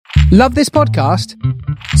Love this podcast?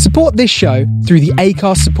 Support this show through the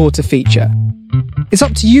Acast supporter feature. It's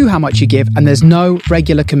up to you how much you give, and there's no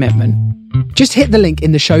regular commitment. Just hit the link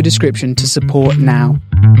in the show description to support now.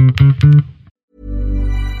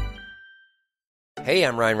 Hey,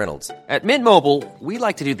 I'm Ryan Reynolds. At Mint Mobile, we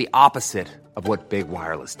like to do the opposite of what Big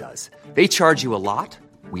Wireless does. They charge you a lot,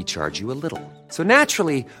 we charge you a little. So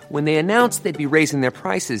naturally, when they announced they'd be raising their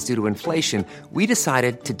prices due to inflation, we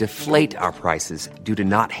decided to deflate our prices due to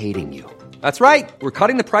not hating you. That's right. We're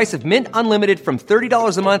cutting the price of Mint Unlimited from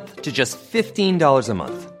 $30 a month to just $15 a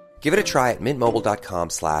month. Give it a try at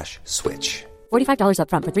mintmobile.com/switch. $45 up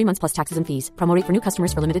front for 3 months plus taxes and fees. Promo rate for new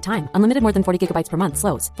customers for limited time. Unlimited more than 40 gigabytes per month.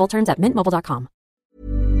 Slows full terms at mintmobile.com.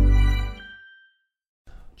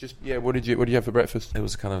 What did you have for breakfast? It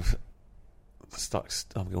was kind of stuck.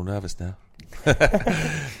 I'm all nervous now.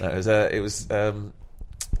 It was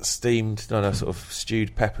steamed, sort of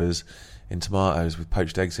stewed peppers in tomatoes with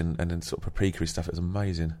poached eggs and then sort of paprika stuff. It was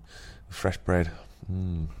amazing. Fresh bread.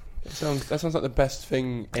 That sounds like the best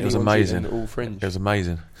thing It was anyone's amazing. eaten at All Fringe. It was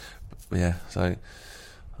amazing. Yeah, so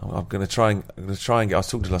I'm going to try and get. I was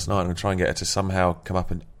talking to her last night. I'm going to try and get her to somehow come up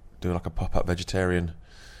and do like a pop-up vegetarian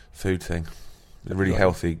food thing. Really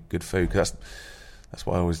healthy, good food. Because that's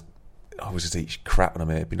what I always just eat crap when I'm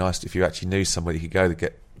here. It'd be nice if you actually knew somebody you could go to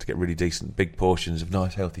get really decent big portions of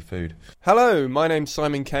nice healthy food. Hello, my name's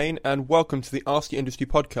Simon Kane, and welcome to the Ask Your Industry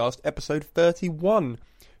podcast, episode 31.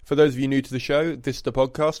 For those of you new to the show, this is the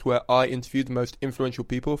podcast where I interview the most influential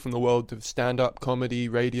people from the world of stand-up, comedy,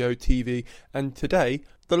 radio, TV, and today,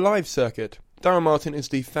 the live circuit. Daryl Martin is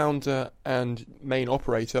the founder and main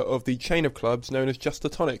operator of the chain of clubs known as Just a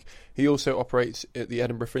Tonic. He also operates at the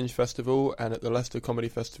Edinburgh Fringe Festival and at the Leicester Comedy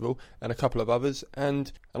Festival and a couple of others.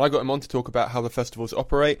 And I got him on to talk about how the festivals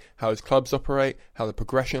operate, how his clubs operate, how the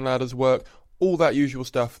progression ladders work, all that usual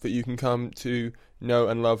stuff that you can come to know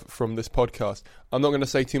and love from this podcast. I'm not going to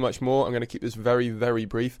say too much more. I'm going to keep this very, very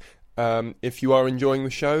brief. If you are enjoying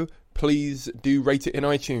the show, please do rate it in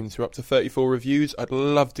iTunes. We're up to 34 reviews. I'd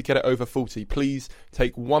love to get it over 40. Please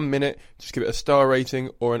take 1 minute, just give it a star rating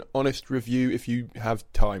or an honest review if you have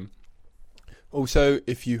time. Also,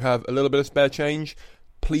 if you have a little bit of spare change,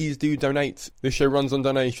 please do donate. This show runs on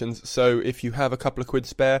donations, so if you have a couple of quid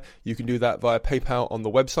spare, you can do that via PayPal on the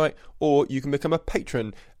website, or you can become a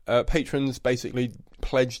patron. Patrons basically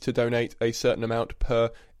pledge to donate a certain amount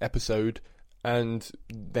per episode, and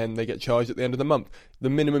then they get charged at the end of the month.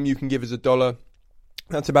 The minimum you can give is $1.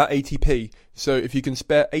 That's about 80p. So if you can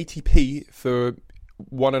spare 80p for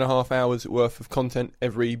 1.5 hours worth of content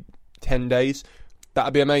every 10 days,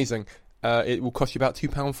 that'd be amazing. It will cost you about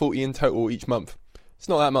 £2.40 in total each month. It's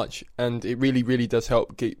not that much, and it really, really does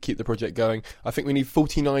help keep the project going. I think we need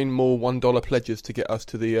 49 more $1 pledges to get us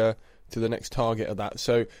to the next target of that.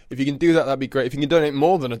 So if you can do that, that'd be great. If you can donate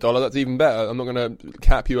more than $1, that's even better. I'm not going to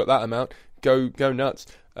cap you at that amount. Go nuts.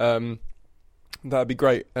 That'd be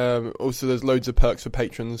great. Also, there's loads of perks for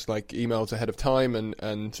patrons, like emails ahead of time and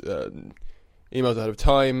emails ahead of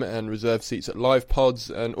time and reserved seats at live pods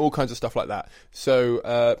and all kinds of stuff like that.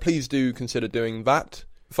 So please do consider doing that.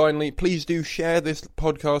 Finally, please do share this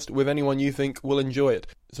podcast with anyone you think will enjoy it.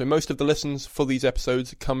 So most of the listens for these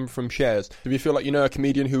episodes come from shares. If you feel like you know a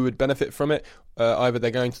comedian who would benefit from it, either they're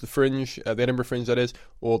going to the Fringe, the Edinburgh Fringe that is,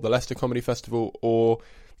 or the Leicester Comedy Festival, or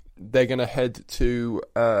they're going to head to,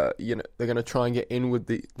 they're going to try and get in with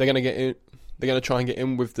the, they're going to try and get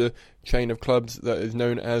in with the chain of clubs that is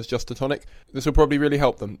known as Just a Tonic. This will probably really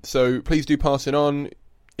help them. So please do pass it on.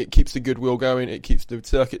 It keeps the goodwill going, it keeps the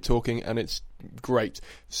circuit talking, and it's great.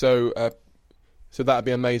 So that'd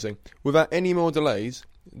be amazing. Without any more delays,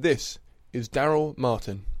 this is Daryl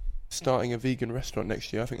Martin. Starting a vegan restaurant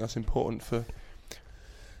next year, I think that's important for...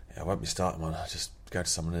 Yeah, I won't be starting one. I'll just go to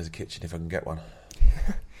someone else's kitchen if I can get one.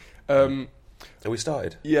 Have we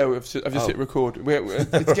started? Yeah, I've just hit record.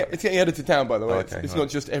 It's getting edited down, by the way. Okay, it's not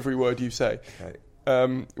just every word you say. Okay.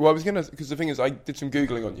 Well, I was going to... Because the thing is, I did some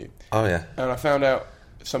Googling on you. Oh, yeah. And I found out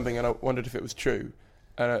something, and I wondered if it was true.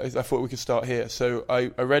 And I thought we could start here. So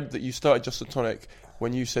I read that you started Just a Tonic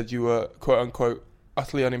when you said you were, quote-unquote,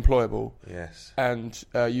 utterly unemployable. Yes. And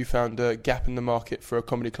you found a gap in the market for a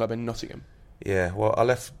comedy club in Nottingham. Yeah, well, I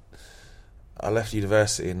left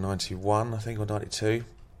university in 91, I think, or 92.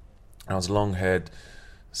 I was long-haired,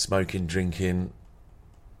 smoking, drinking,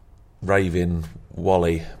 raving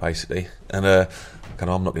Wally, basically. And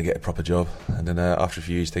I'm not going to get a proper job. And then after a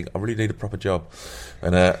few years, think I really need a proper job.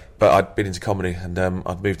 And but I'd been into comedy, and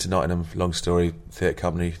I'd moved to Nottingham. Long story, theatre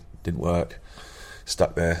company didn't work,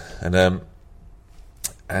 stuck there. And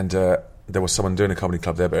there was someone doing a comedy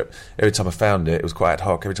club there, but every time I found it, it was quite ad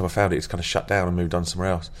hoc. Every time I found it, it's kind of shut down and moved on somewhere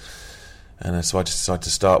else. And so I just decided to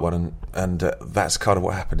start one, and that's kind of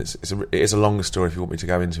what happened. It is a longer story if you want me to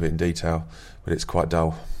go into it in detail, but it's quite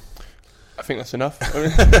dull. I think that's enough.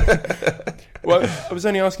 Well, I was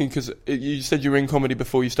only asking because you said you were in comedy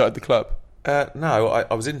before you started the club. No,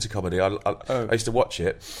 I was into comedy. I used to watch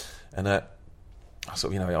it, and I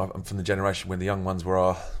sort of, I'm from the generation when the young ones were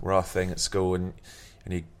our thing at school, and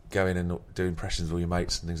you go in and do impressions of all your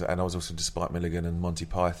mates and things like that. And I was also into Spike Milligan and Monty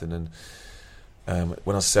Python, and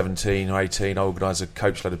when I was 17 or 18, I organised a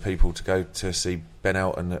coach load of people to go to see Ben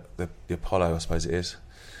Elton at the Apollo, I suppose it is,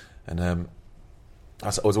 and I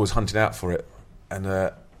was always hunting out for it, and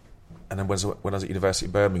then when I was at University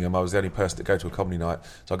of Birmingham, I was the only person to go to a comedy night,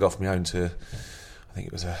 so I got off my own to, I think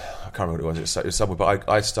it was I can't remember what it was. It was somewhere, but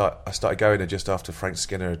I started going there just after Frank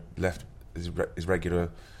Skinner had left his regular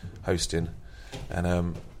hosting,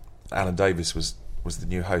 and Alan Davis was the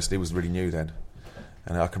new host. He was really new then,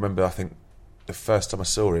 and I can remember, I think the first time I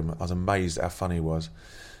saw him, I was amazed at how funny he was,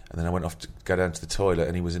 and then I went off to go down to the toilet,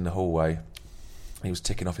 and he was in the hallway, and he was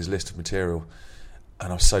ticking off his list of material. And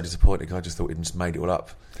I was so disappointed because I just thought he'd just made it all up.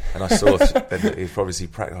 And I saw that he'd obviously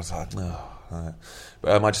practiced. I was like, no. Right.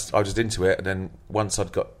 But I was just into it. And then once I'd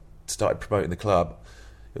started promoting the club,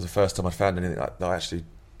 it was the first time I'd found anything that I actually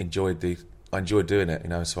enjoyed doing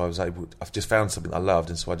it. So I've just found something that I loved,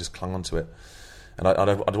 and so I just clung onto it. And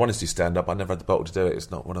I'd wanted to do stand up. I never had the bottle to do it. It's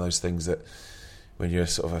not one of those things that when you're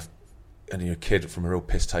sort of you're a kid from a real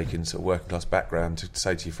piss taking sort of working class background to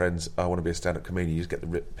say to your friends, I want to be a stand up comedian. You just get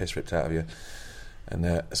the piss ripped out of you.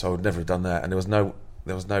 And so I would never have done that, and there was no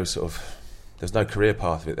career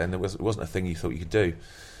path of it then. It wasn't a thing you thought you could do.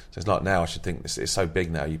 So it's like now, I should think it's so big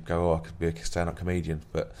now, you go, I could be a stand-up comedian,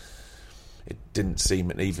 but it didn't seem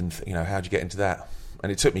even, how'd you get into that?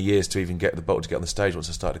 And it took me years to even get the bottle to get on the stage once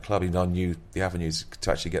I started a club, even though I knew the avenues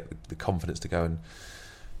to actually get the confidence to go and,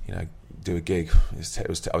 do a gig. I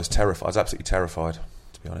was terrified. I was absolutely terrified,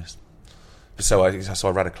 to be honest. So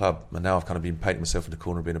I ran a club, and now I've kind of been painting myself in the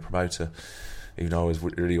corner of being a promoter. Even though I always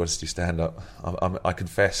really wanted to do stand-up. I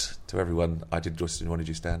confess to everyone, I did just want to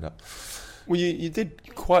do stand-up. Well, you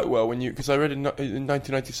did quite well because I read in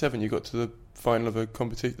 1997 you got to the final of the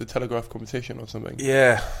Telegraph competition or something.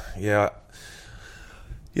 Yeah, I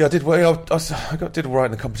did well. I did all right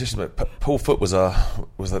in the competition, but Paul Foot was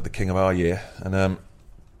like the king of our year, and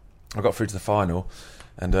I got through to the final,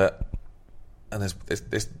 and that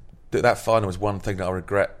final was one thing that I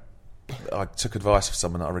regret. I took advice from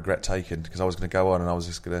someone that I regret taking, because I was going to go on and I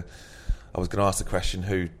was going to ask the question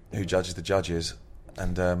who judges the judges,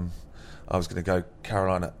 and I was going to go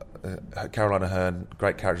Carolina Hearn,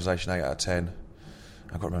 great characterisation, 8 out of 10.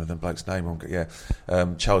 I can't remember the bloke's name.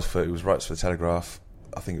 Charles Foot, who was writes for the Telegraph.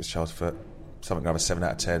 I think it was Charles Foot. Something like a 7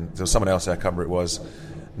 out of 10. There was someone else there, I can't remember who it was.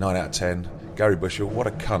 9 out of 10. Gary Bushell, what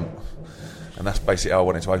a cunt. And that's basically how I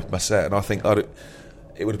wanted to open my set. And I think it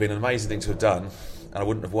would have been an amazing thing to have done, and I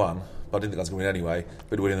wouldn't have won. But I didn't think I was going to win anyway.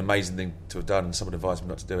 But it would have been an amazing thing to have done, and someone advised me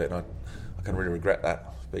not to do it, and I can really regret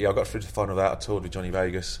that. But yeah, I got through to the final of that. I toured with Johnny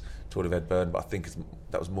Vegas, toured with Ed Byrne, but I think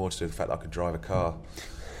that was more to do with the fact that I could drive a car.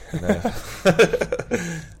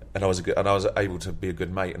 And I was able to be a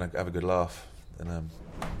good mate and have a good laugh. And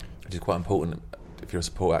which is quite important if you're a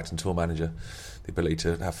support act and tour manager. The ability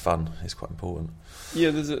to have fun is quite important. Yeah,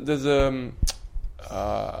 there's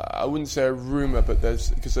I wouldn't say a rumour, but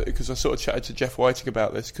there's because I sort of chatted to Jeff Whiting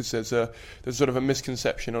about this, because there's sort of a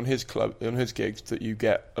misconception on his gigs that you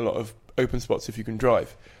get a lot of open spots if you can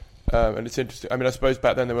drive, and it's interesting. I mean, I suppose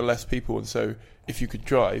back then there were less people, and so if you could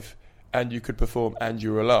drive and you could perform and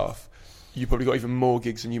you were a laugh, you probably got even more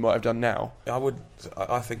gigs than you might have done now.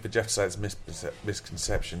 I think for Jeff to say it's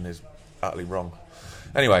misconception is utterly wrong.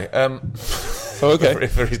 Anyway, okay,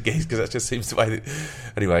 for his gigs, because that just seems the way.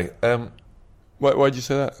 Anyway. Why did you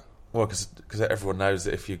say that? Well, because everyone knows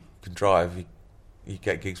that if you can drive, you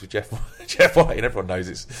get gigs with Jeff White, and everyone knows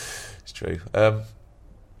it's true.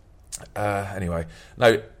 Anyway,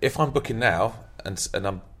 no, if I'm booking now and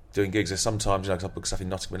I'm doing gigs, there's sometimes, because I book stuff in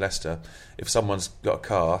Nottingham and Leicester, if someone's got a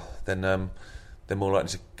car, then they're more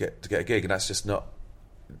likely to get a gig, and that's just not.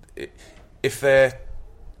 If they're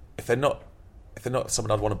not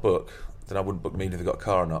someone I'd want to book, then I wouldn't book them even if they've got a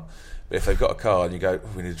car or not. But if they've got a car and you go,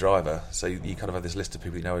 we need a driver, so you kind of have this list of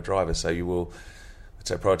people you know are drivers, so you will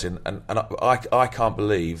take priority. And I can't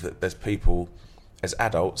believe that there's people as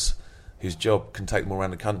adults whose job can take them all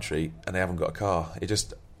around the country and they haven't got a car. I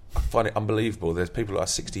find it unbelievable. There's people that are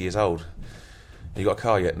 60 years old. You got a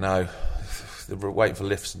car yet? No. They're waiting for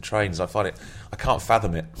lifts and trains. I can't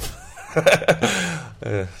fathom it.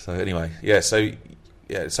 So anyway,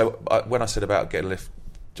 So when I said about getting a lift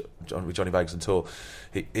with Johnny Vegas on tour,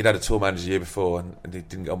 he'd had a tour manager the year before, and he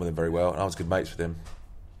didn't get on with him very well, and I was good mates with him.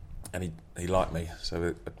 and he liked me,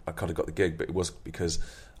 so I kind of got the gig. But it was because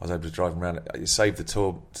I was able to drive him around. It saved the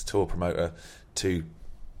tour promoter two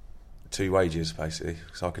wages basically,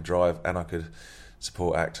 so I could drive and I could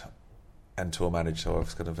support act and tour manage. So I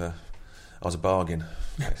was kind of I was a bargain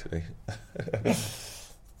basically.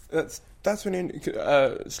 That's when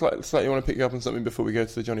slightly want to pick you up on something before we go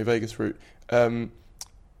to the Johnny Vegas route.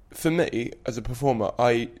 For me, as a performer,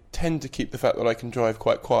 I tend to keep the fact that I can drive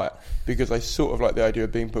quite quiet because I sort of like the idea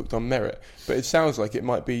of being booked on merit. But it sounds like it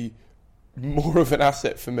might be more of an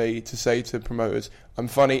asset for me to say to promoters, I'm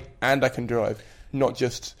funny and I can drive, not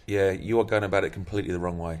just... Yeah, you are going about it completely the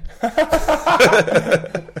wrong way.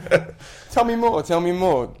 Tell me more.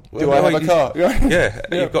 Do I have a car? Yeah,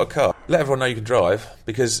 you've got a car. Let everyone know you can drive,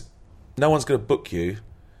 because no one's going to book you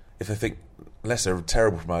if they think, unless they're a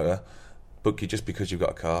terrible promoter, book you just because you've got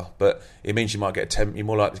a car. But it means you might get you're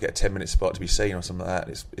more likely to get a 10-minute spot to be seen or something like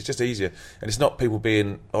that. It's just easier, and it's not people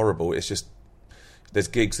being horrible. It's just there's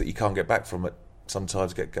gigs that you can't get back from.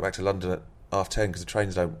 Sometimes get back to London at 10:30 because the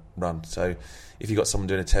trains don't run. So if you've got someone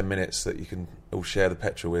doing a 10 minutes that you can all share the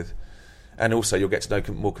petrol with, and also you'll get to know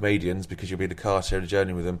more comedians because you'll be in the car sharing a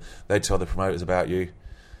journey with them. They tell the promoters about you.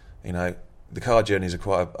 You know, the car journeys are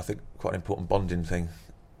quite an important bonding thing.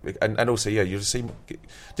 And also, yeah, you'll see,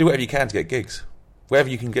 do whatever you can to get gigs. Whatever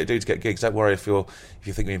you can do to get gigs. Don't worry if you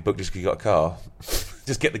think you're being booked just because you got a car.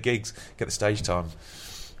 Just get the gigs, get the stage time.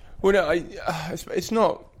 Well, no, it's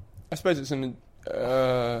not. I suppose it's an.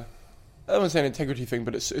 I don't want to say an integrity thing,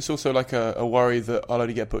 but it's also like a worry that I'll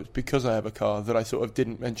only get booked because I have a car, that I sort of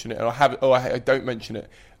didn't mention it, and I don't mention it.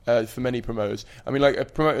 For many promoters, I mean,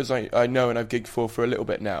 like promoters I know and I've gigged for a little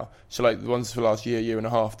bit now. So like the ones for the last year and a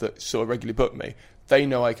half that sort of regularly book me, they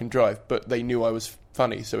know I can drive, but they knew I was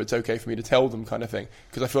funny, so it's okay for me to tell them, kind of thing,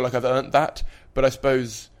 because I feel like I've earned that. But I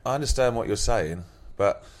suppose I understand what you're saying,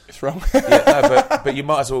 but it's wrong. but you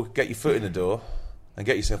might as well get your foot in the door and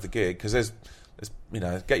get yourself the gig, because there's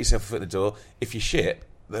get yourself a foot in the door. If you shit,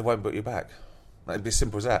 they won't book you back. It'd be as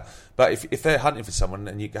simple as that. But if they're hunting for someone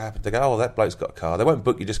and you happen to go, oh, that bloke's got a car, they won't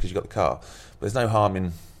book you just because you got the car. But there's no harm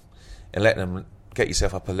in letting them get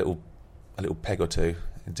yourself up a little peg or two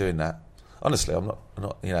in doing that. Honestly, I'm not.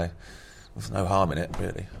 There's no harm in it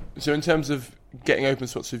really. So in terms of getting open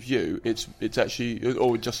spots with you, it's actually,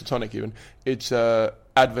 or just a tonic even, it's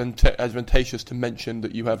advantageous to mention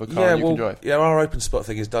that you have a car and you can drive. Yeah, our open spot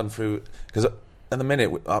thing is done through, because at the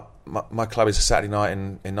minute, my club is a Saturday night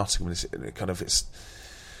in Nottingham.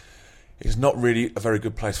 It's not really a very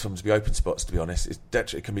good place for them to be open spots, to be honest. It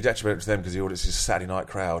can be detrimental to them because the audience is a Saturday night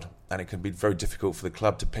crowd, and it can be very difficult for the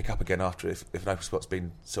club to pick up again after if an open spot's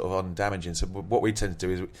been sort of on damaging. So what we tend to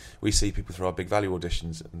do is we see people through our big value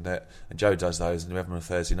auditions, and Joe does those, and we have them on a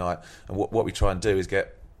Thursday night. And what we try and do is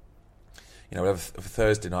get, we have a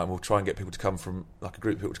Thursday night, and we'll try and get people to come from, like a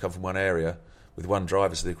group of people to come from one area with one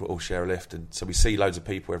driver, so they can all share a lift. And so we see loads of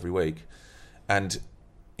people every week. And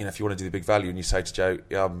if you want to do the big value and you say to Joe,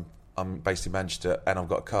 yeah, I'm based in Manchester and I've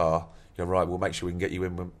got a car, you go, right, we'll make sure we can get you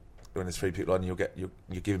in when there's 3 people on, and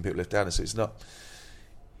you're giving people a lift down. So it's not,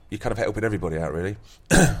 you're kind of helping everybody out really.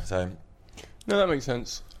 So no, that makes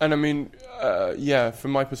sense. And I mean,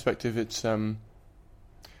 from my perspective, it's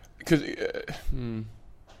because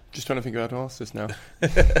just trying to think of how to ask this now.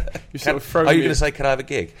 You sort of throw. Are you going to say, "Can I have a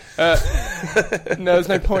gig"? No, there's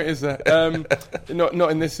no point, is there?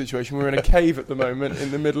 Not in this situation. We're in a cave at the moment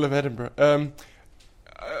in the middle of Edinburgh.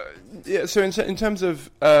 So in terms of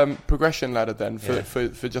progression ladder, then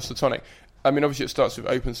for Just a Tonic, I mean, obviously it starts with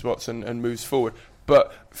open spots and moves forward.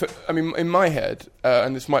 But in my head,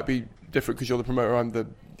 and this might be different because you're the promoter, I'm the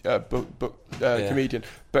comedian.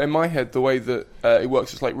 But in my head, the way that it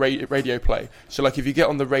works is like radio play. So like if you get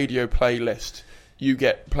on the radio play list, you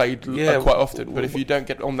get played quite often. But if you don't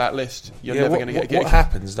get on that list, you're never going to get a gig. What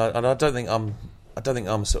happens? And I don't think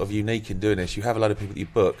I'm sort of unique in doing this. You have a load of people that you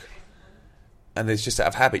book, and it's just out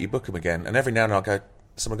of habit you book them again. And every now and then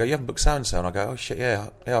someone will go, you haven't booked so and so, and I go, oh shit, yeah,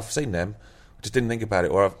 I've seen them. I just didn't think about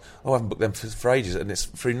it, or I haven't booked them for ages, and it's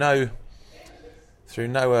through no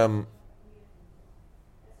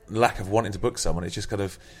lack of wanting to book someone. It's just kind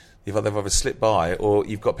of they've either slipped by, or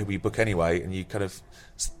you've got people you book anyway, and you kind of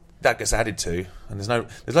that gets added to. And there's loads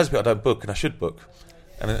of people I don't book, and I should book,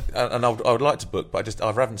 and I would like to book, but I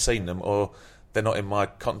either haven't seen them, or they're not in my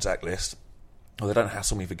contact list, or they don't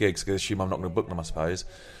hassle me for gigs because they assume I'm not going to book them, I suppose.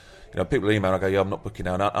 People email, I go, yeah, I'm not booking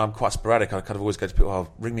now, and I'm quite sporadic. I kind of always go to people, oh,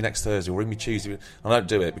 ring me next Thursday or ring me Tuesday. I don't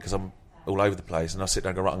do it because I'm all over the place, and I sit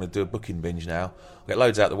down and go, right, I'm going to do a booking binge now. I'll get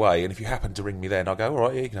loads out of the way, and if you happen to ring me then, I'll go, all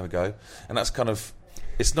right, yeah, you can have a go. And that's kind of,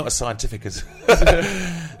 it's not as scientific as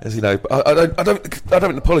as you know. But I don't think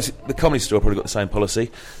the Comedy Store probably got the same policy,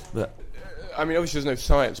 but I mean, obviously, there's no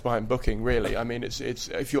science behind booking, really. I mean, it's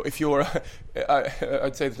if you're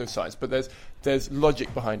I'd say there's no science, but there's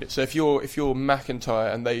logic behind it. So if you're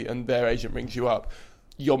McIntyre and their agent rings you up,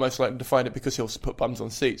 you're most likely to find it because he'll put bums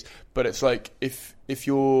on seats. But it's like if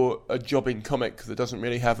you're a jobbing comic that doesn't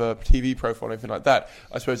really have a TV profile or anything like that,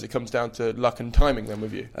 I suppose it comes down to luck and timing then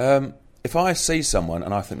with you. If I see someone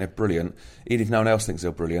and I think they're brilliant, even if no one else thinks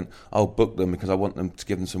they're brilliant, I'll book them because I want them to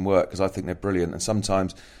give them some work because I think they're brilliant. And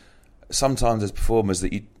sometimes as performers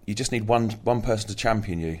that you just need one person to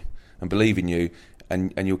champion you and believe in you,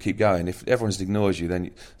 and you'll keep going. If everyone just ignores you,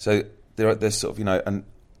 then so there's sort of, and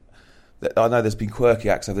I know there's been quirky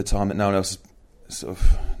acts over the time that no one else is sort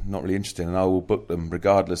of not really interested in, and I will book them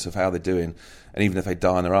regardless of how they're doing. And even if they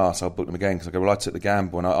die on their arse, I'll book them again because I go, well, I took the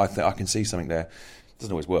gamble and I think I can see something there. It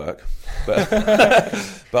doesn't always work, but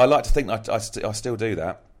but I like to think that I still do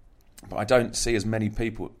that. But I don't see as many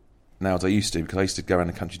people now as I used to, because I used to go around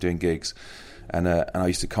the country doing gigs, and I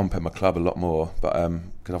used to comp at my club a lot more. But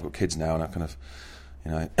because I've got kids now, and I kind of,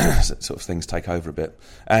 sort of things take over a bit.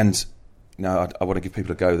 And I want to give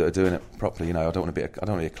people a go that are doing it properly. I don't want to be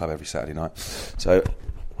a club every Saturday night. So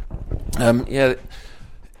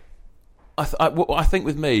I think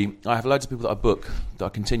with me, I have loads of people that I book, that I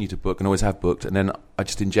continue to book and always have booked, and then I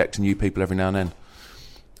just inject new people every now and then,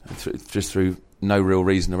 just through no real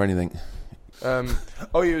reason or anything. You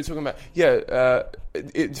were talking about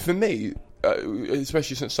for me,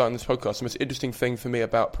 especially since starting this podcast, the most interesting thing for me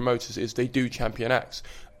about promoters is they do champion acts.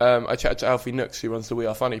 I chatted to Alfie Nooks, who runs the We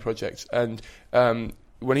Are Funny project, and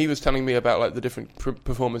when he was telling me about like the different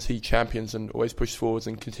performers he champions and always pushes forwards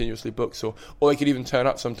and continuously books, or they could even turn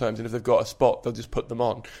up sometimes, and if they've got a spot, they'll just put them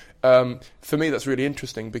on. For me, that's really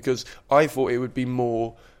interesting because I thought it would be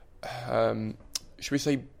more, should we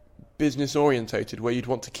say, business orientated, where you'd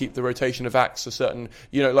want to keep the rotation of acts a certain,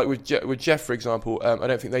 like with Jeff, for example. I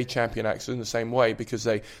don't think they champion acts in the same way because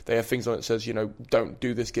they have things on it that says, don't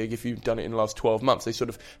do this gig if you've done it in the last 12 months. They sort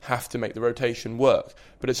of have to make the rotation work.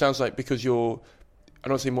 But it sounds like because you're, I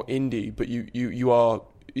don't want to say more indie, but you are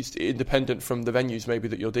independent from the venues maybe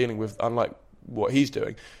that you're dealing with, unlike what he's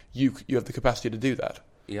doing, you have the capacity to do that.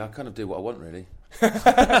 Yeah, I kind of do what I want, really.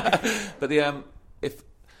 But if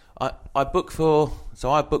I book for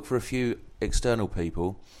a few external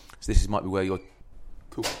people, so this might be where you're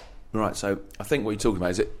cool. Right, so I think what you're talking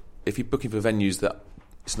about is if you're booking for venues that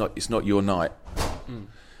it's not your night.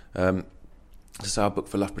 So I book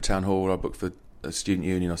for Loughborough Town Hall, or I book for a student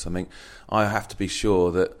union or something. I have to be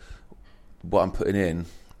sure that what I'm putting in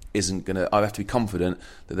isn't gonna. I have to be confident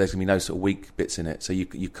that there's gonna be no sort of weak bits in it. So you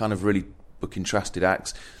kind of really booking trusted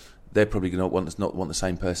acts. They're probably gonna not want the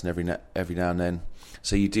same person every now and then.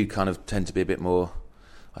 So you do kind of tend to be a bit more,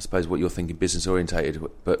 I suppose, what you're thinking, business orientated.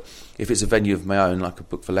 But if it's a venue of my own, like I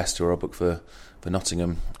book for Leicester or I book for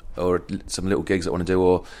Nottingham, or some little gigs I want to do,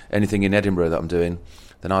 or anything in Edinburgh that I'm doing,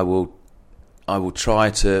 then I will try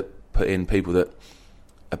to put in people that are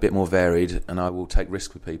a bit more varied, and I will take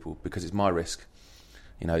risk with people because it's my risk.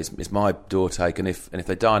 It's my door take, and if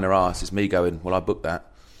they die on their arse, it's me going, well, I booked that.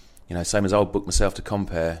 Same as I'll book myself to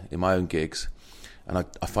compare in my own gigs. And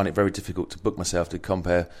I find it very difficult to book myself to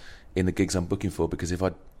compare in the gigs I'm booking for, because you've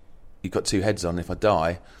got two heads on. If I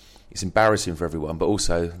die, it's embarrassing for everyone, but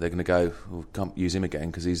also they're going to go, well, can't use him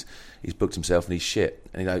again because he's booked himself and he's shit.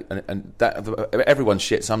 And that everyone's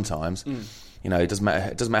shit sometimes. It doesn't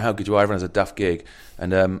matter how good you are. Everyone has a duff gig,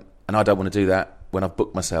 and I don't want to do that when I've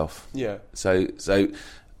booked myself. Yeah. So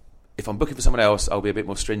if I'm booking for someone else, I'll be a bit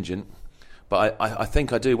more stringent. But I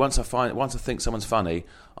think I do. Once I think someone's funny,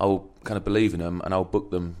 I'll kind of believe in them and I'll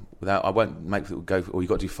book them without. I won't make people go, oh, you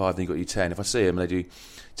got to do 5, then you got to do 10. If I see them and they do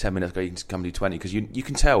 10 minutes, you can come and do 20, because you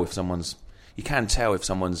can tell if someone's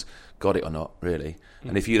got it or not, really.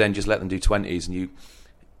 And if you then just let them do 20s, and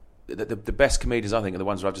the best comedians, I think, are the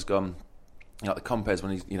ones where I've just gone, like the compares,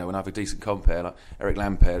 when when I have a decent compare, like Eric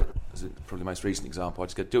Lampere is probably the most recent example. I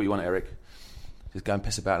just go, do what you want, Eric. Just go and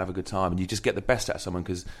piss about and have a good time, and you just get the best out of someone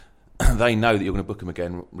because they know that you're going to book them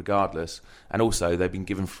again regardless, and also they've been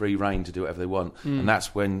given free rein to do whatever they want. And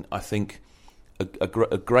that's when I think a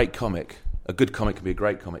great comic, a good comic, can be a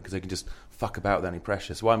great comic because they can just fuck about without any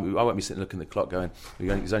pressure. So I won't be sitting looking at the clock going,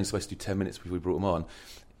 he's only supposed to do 10 minutes before we brought him on.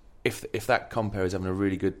 If that compare is having a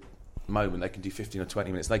really good moment, they can do 15 or 20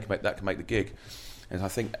 minutes. They can make the gig. And I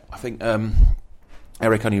think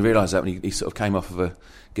Eric only realised that when he sort of came off of a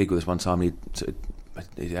gig with us one time.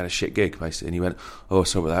 He had a shit gig, basically, and he went, oh,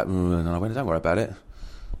 sorry about that. And I went, don't worry about it.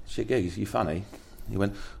 Shit gig, you're funny. He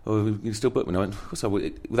went, oh, you still book me? And I went, what's up?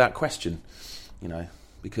 Without question,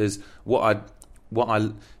 because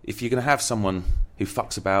if you're going to have someone who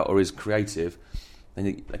fucks about or is creative, then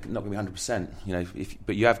you're not going to be 100%. You know,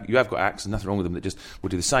 but you have got acts, and nothing wrong with them, that just will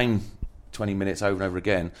do the same 20 minutes over and over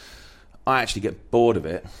again. I actually get bored of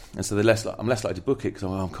it, and so I'm less likely to book it because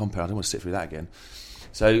I'm compare. I don't want to sit through that again.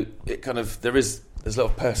 So it kind of there's a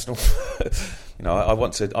lot of personal. You know, I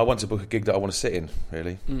want to book a gig that I want to sit in.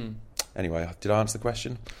 Really. Anyway, did I answer the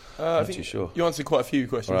question? I'm not too sure. You answered quite a few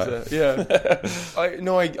questions right. there.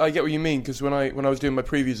 Yeah. I get what you mean, because when I was doing my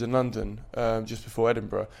previews in London just before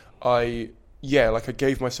Edinburgh, I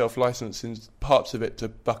gave myself license in parts of it to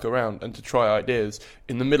buck around and to try ideas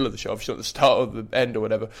in the middle of the show, obviously not the start or the end or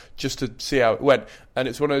whatever, just to see how it went. And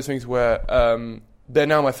it's one of those things where they're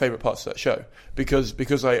now my favourite parts of that show,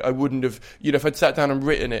 because I wouldn't have, you know, if I'd sat down and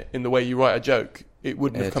written it in the way you write a joke, it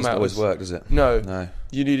wouldn't have come out. It doesn't always work, does it? No.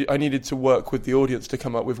 I needed to work with the audience to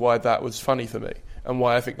come up with why that was funny for me and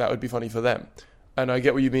why I think that would be funny for them. And I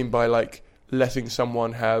get what you mean by like letting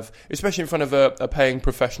someone have, especially in front of a paying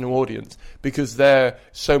professional audience, because they're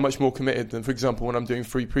so much more committed than, for example, when I'm doing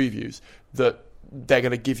free previews, that they're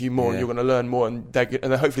going to give you more and you're going to learn more, and hopefully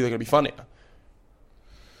they're going to be funnier.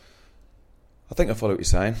 I think I follow what you're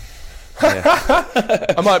saying. Yeah.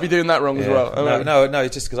 I might be doing that wrong as well. No.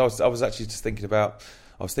 It's just because I was actually just thinking about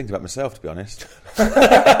myself, to be honest.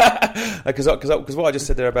 Because what I just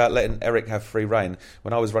said there about letting Eric have free reign.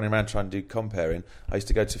 When I was running around trying to do comparing, I used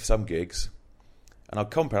to go to some gigs, and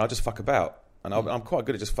I'd compare, and I'd just fuck about, and I'm quite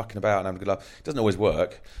good at just fucking about and having a good laugh. It doesn't always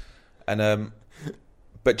work, and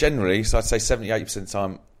but generally, so I'd say 70-80% of the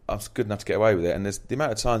time, I'm good enough to get away with it. And there's the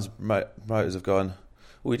amount of times promoters have gone,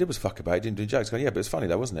 all he did was fuck about, he didn't do jokes. Going, yeah, but it's funny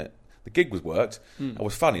though, wasn't it? The gig worked. It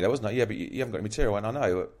was funny though, wasn't it? Yeah, but you haven't got any material. And I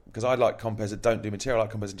know, because I like compares that don't do material. I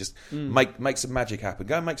like compares that just make some magic happen.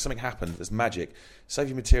 Go and make something happen that's magic. Save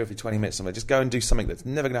your material for 20 minutes somewhere. Just go and do something that's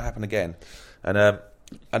never going to happen again. And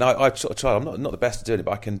I sort of try. I'm not the best at doing it,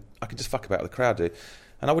 but I can just fuck about with the crowd do.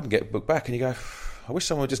 And I wouldn't get booked back. And you go, I wish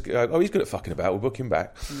someone would just go, oh, he's good at fucking about, we'll book him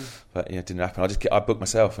back. But yeah, it didn't happen. I booked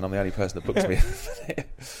myself, and I'm the only person that booked me.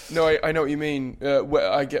 No, I know what you mean.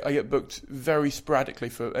 Where I get booked very sporadically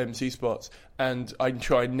for MC spots, and I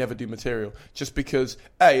try and never do material, just because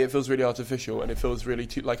it feels really artificial, and it feels really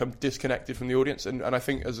like I'm disconnected from the audience. And I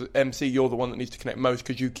think as an MC, you're the one that needs to connect most,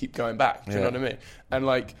 because you keep going back. Do you know what I mean? And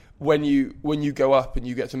like when you go up and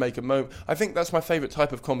you get to make a moment, I think that's my favourite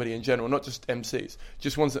type of comedy in general, not just MCs,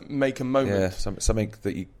 just ones that make a moment. Yeah, something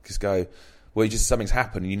that you just go, well, something's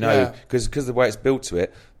happened, you know, because the way it's built to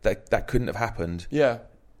it, that couldn't have happened. Yeah.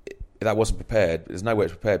 That wasn't prepared. There's no way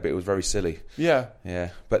it's prepared, but it was very silly. Yeah. Yeah.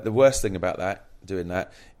 But the worst thing about doing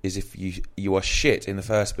that, is if you are shit in the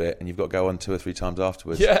first bit and you've got to go on 2 or 3 times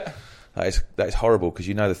afterwards. Yeah. That is horrible, because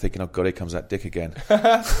you know they're thinking, oh God, here comes that dick again.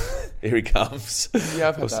 Here he comes. Yeah,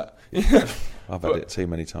 I've had that. I've had it too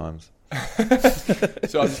many times.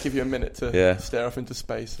 So I'll just give you a minute to stare off into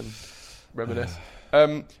space and reminisce.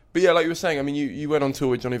 But yeah, like you were saying, I mean, you went on tour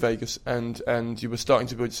with Johnny Vegas, and you were starting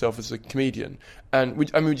to build yourself as a comedian. And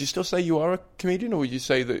would you still say you are a comedian, or would you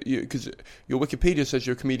say that because your Wikipedia says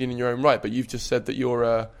you're a comedian in your own right, but you've just said that you're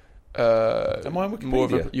a am I on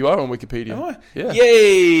Wikipedia? You are on Wikipedia. Am I? Yeah.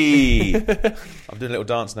 Yay! I'm doing a little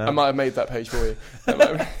dance now. I might have made that page for you.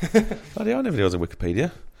 Bloody, I never knew I was on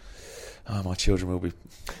Wikipedia. Oh, my children will be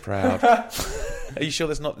proud. Are you sure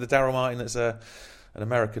that's not the Daryl Martin that's an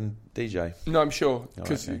American DJ? No, I'm sure,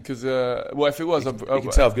 because if it was, you can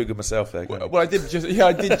tell I've googled myself there. Well, I did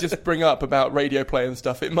just bring up about radio play and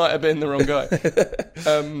stuff. It might have been the wrong guy.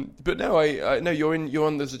 But no, I know you're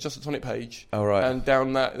on. There's a Just a Tonic page. Oh right. And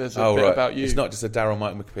down that there's a bit about you. It's not just a Daryl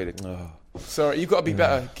Martin Wikipedia. Oh. Sorry, you've got to be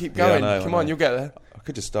better. Keep going. Yeah, Come on, you'll get there. I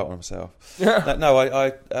could just start with myself.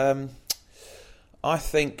 I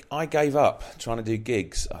think I gave up trying to do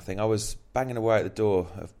gigs. I think I was banging away at the door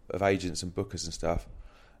of agents and bookers and stuff.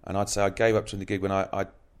 And I'd say I gave up trying to gig when I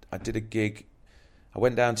did a gig. I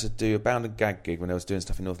went down to do a Bound and Gag gig when I was doing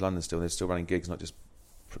stuff in North London still. They were still running gigs, not just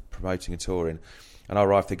promoting and touring. And I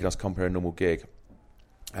arrived thinking I was comparing a normal gig.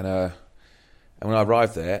 And when I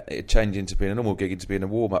arrived there, it changed into being a normal gig, into being a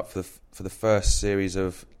warm-up for the first series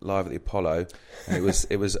of Live at the Apollo. And it was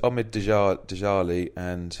Omid Djalali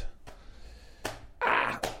and...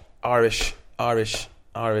 Irish.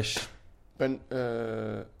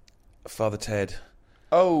 Father Ted.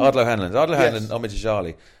 Oh. Ardlo Hanlon, Omid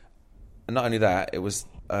Djalali. And not only that, it was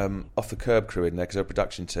Off the Curb crew in there, because they're a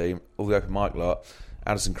production team, all the open mic lot.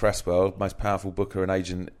 Addison Cresswell, most powerful booker and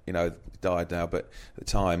agent, died now, but at the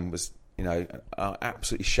time was, I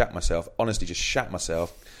absolutely shat myself, honestly just shat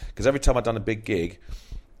myself, because every time I'd done a big gig,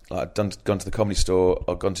 like I'd gone to the Comedy Store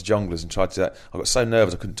or gone to Jongleurs and tried to do that, I got so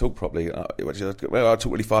nervous I couldn't talk properly. I talk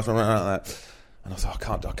really fast like that. And I thought,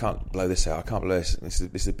 I can't blow this out. I can't blow this. This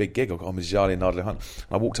is a big gig. I've got Omid Djalali and Ardlo Hunt.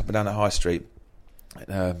 And I walked up and down the high street,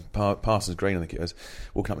 Parsons Green, I think it was,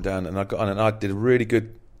 walking up and down, and I got on and I did a really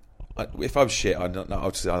good. If I was shit, I don't know. I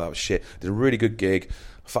would say I was shit. Did a really good gig.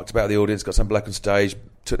 Fucked about the audience. Got some bloke on stage.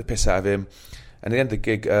 Took the piss out of him. And at the end of the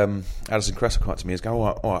gig, Addison Cresswell came up to me and goes,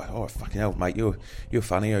 all right, fucking hell, mate, you're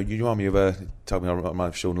funny. You remind me of, told me I remind me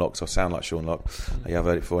of Sean Locke, so I sound like Sean Locke. Yeah, I've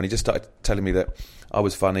heard it before. And he just started telling me that I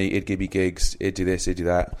was funny, he'd give me gigs, he'd do this, he'd do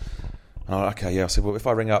that. And I went, okay, yeah. I said, well, if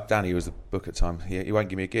I ring up Danny, who was the book at the time, he won't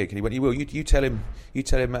give me a gig. And he went, you will. You tell him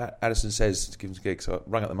Addison says to give him a gig. So I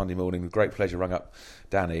rang up the Monday morning with great pleasure, rang up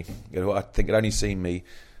Danny. I think he'd only seen me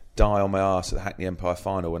die on my arse at the Hackney Empire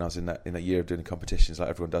final when I was in that year of doing the competitions like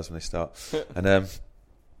everyone does when they start. And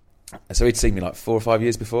so he'd seen me like 4 or 5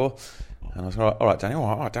 years before, and I was all right, Danny,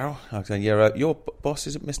 all right, Daryl. I was saying, yeah, your boss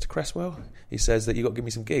isn't Mr. Cresswell. He says that you got to give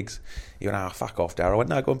me some gigs. He went, fuck off, Daryl. I went,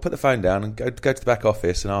 no, go and put the phone down and go to the back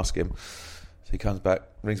office and ask him. So he comes back,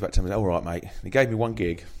 rings back to me, all right, mate. And he gave me one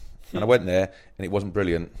gig, and I went there, and it wasn't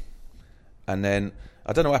brilliant. And then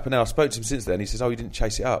I don't know what happened. Now I spoke to him since then. He says, you didn't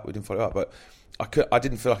chase it up, we didn't follow it up, but I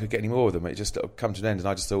didn't feel like I could get any more of them. It just come to an end, and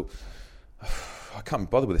I just thought, I can't be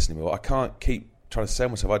bothered with this anymore. I can't keep trying to sell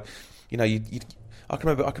myself. I can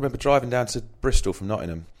remember driving down to Bristol from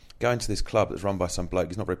Nottingham, going to this club that's run by some bloke.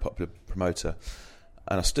 He's not a very popular promoter,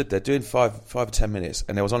 and I stood there doing 5 or 10 minutes,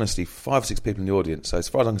 and there was honestly 5 or 6 people in the audience. So as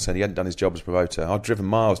far as I'm concerned, he hadn't done his job as promoter. I'd driven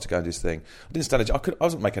miles to go and do this thing. I didn't stand. I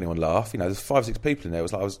wasn't making anyone laugh. There's 5 or 6 people in there. It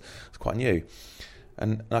was like I was quite new,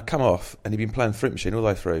 and I come off, and he'd been playing the fruit machine all the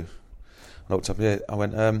way through. I looked up here. I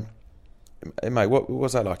went, hey, mate, what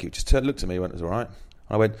was that like? He just looked at me. He went, it was all right.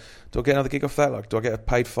 I went, do I get another gig off that? Like, do I get a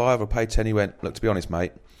paid 5 or paid 10? He went, look, to be honest,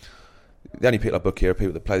 mate, the only people I book here are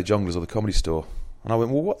people that play the Jongleurs or the Comedy Store. And I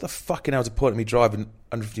went, well, what the fucking hell's the point of me driving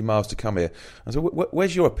 150 miles to come here? I said,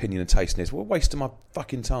 where's your opinion and taste in this? What a waste of my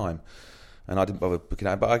fucking time. And I didn't bother booking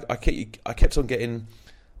out. But I kept on getting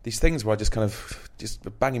these things where I just kind of just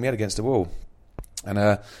banging my head against the wall. And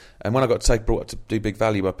when I got brought up to do Big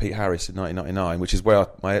Value by Pete Harris in 1999, which is where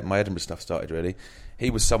my Edinburgh stuff started, really. He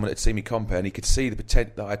was someone that had seen me compare, and he could see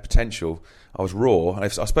that I had potential. I was raw, and I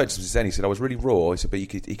spoke to him since then. He said I was really raw. He said, but he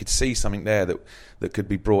could see something there that could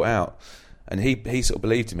be brought out, and he sort of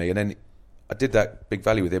believed in me. And then I did that Big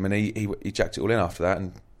Value with him, and he jacked it all in after that.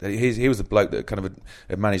 And he was the bloke that kind of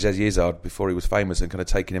had managed Ezzy Izzard before he was famous, and kind of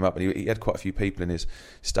taken him up. And he had quite a few people in his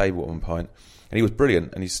stable at one point, and he was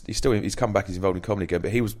brilliant. And he's come back. He's involved in comedy again, but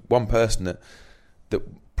he was one person that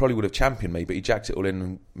probably would have championed me, but he jacked it all in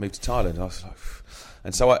and moved to Thailand. And I was like.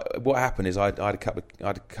 And so what happened is I had a couple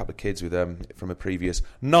of kids with from a previous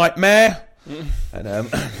nightmare, and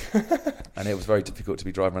it was very difficult to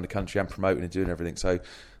be driving around the country and promoting and doing everything. So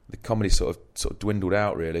the comedy sort of dwindled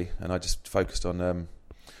out really, and I just focused on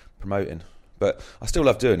promoting. But I still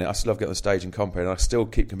love doing it. I still love getting on the stage and comping, and I still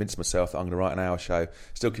keep convincing myself that I'm going to write an hour show.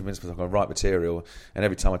 Still convincing myself I'm going to write material. And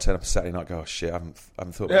every time I turn up a Saturday night, I go, oh shit, I haven't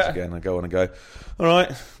thought about this again. And I go on and go, all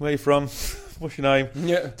right, where are you from? What's your name?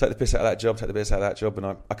 Yeah. Take the piss out of that job. Take the piss out of that job. And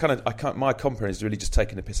I kind of my comparing is really just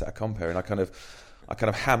taking the piss out of comparing. I kind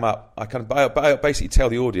of ham up. I basically tell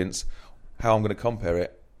the audience how I'm going to compare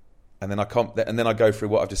it. And then I go through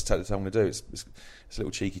what I've just told them I'm going to do. It's a little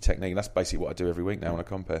cheeky technique, and that's basically what I do every week now when I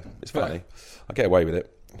compare. It's funny. I get away with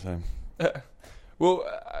it. So.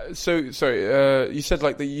 Sorry, you said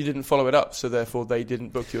like that you didn't follow it up, so therefore they didn't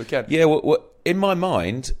book you again. Yeah, well in my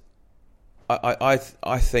mind, I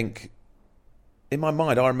think, in my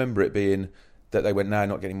mind, I remember it being that they went, no,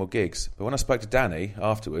 not getting more gigs. But when I spoke to Danny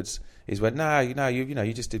afterwards, he went, no,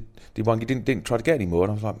 you just did one, you didn't try to get any more.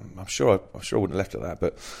 And I was like, I'm sure I wouldn't have left it like that,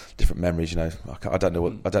 but different memories, I don't know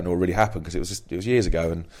what really happened, because it was years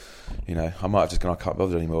ago, and I might have just gone, I can't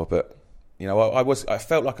bother anymore. But I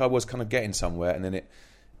felt like I was kind of getting somewhere, and then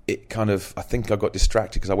it kind of, I think I got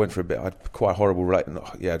distracted because I went for a bit. I had quite a horrible,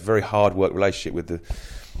 very hard work relationship with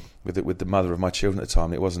the mother of my children at the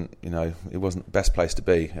time. It wasn't the best place to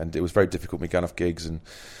be, and it was very difficult me going off gigs, and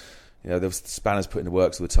there was spanners put in the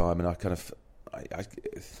works all the time, and I kind of,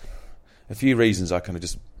 a few reasons I kind of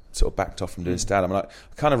just sort of backed off from doing stand-up. And I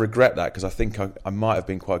kind of regret that, because I think I might have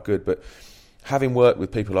been quite good, but having worked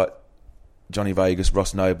with people like Johnny Vegas,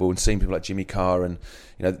 Ross Noble, and seeing people like Jimmy Carr, and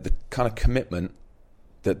the kind of commitment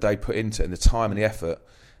that they put into it, and the time and the effort.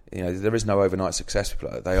 There is no overnight success. People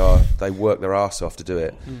like that. They work their arse off to do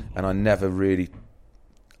it, and I never really.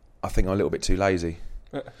 I think I'm a little bit too lazy.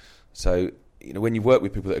 So when you work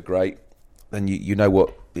with people that are great, then you know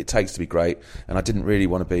what it takes to be great. And I didn't really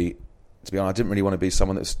want to be. To be honest, I didn't really want to be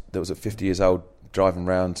someone that was at 50 years old driving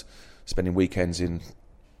around, spending weekends in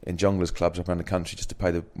jongleurs clubs up around the country just to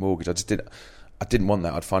pay the mortgage. I didn't want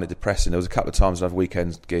that. I'd find it depressing. There was a couple of times I'd have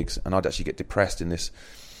weekend gigs, and I'd actually get depressed in this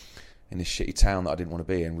in this shitty town that I didn't want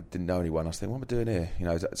to be in, didn't know anyone. I was thinking, what am I doing here? You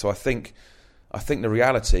know, so I think the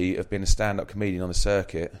reality of being a stand-up comedian on the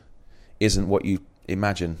circuit isn't what you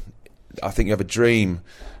imagine. I think you have a dream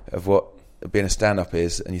of what being a stand-up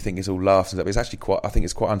is, and you think it's all laughs and stuff. It's actually I think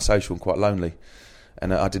it's quite unsocial and quite lonely,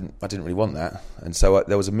 and I didn't really want that. And so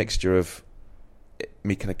there was a mixture of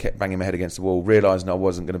me kind of kept banging my head against the wall, realising I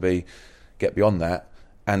wasn't going to get beyond that,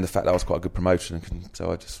 and the fact that I was quite a good promoter. And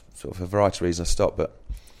so I just sort of, for a variety of reasons, I stopped. But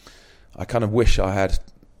I kind of wish I had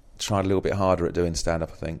tried a little bit harder at doing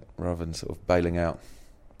stand-up, I think, rather than sort of bailing out.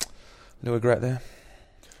 A little regret there.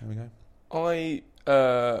 There we go. I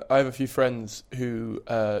have a few friends who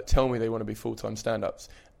tell me they want to be full-time stand-ups,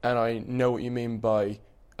 and I know what you mean by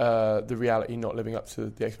the reality not living up to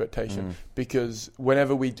the expectation. Because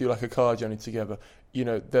whenever we do like a car journey together, you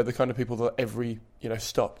know, they're the kind of people that every, you know,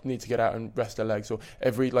 stop need to get out and rest their legs, or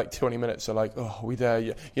every like 20 minutes are like, oh, are we there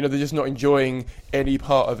yet? You know, they're just not enjoying any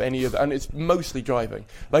part of any of that, and it's mostly driving.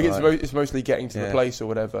 Like it's mostly getting to the place or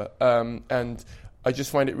whatever. And I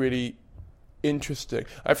just find it really interesting.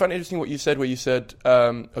 I found it interesting what you said, where you said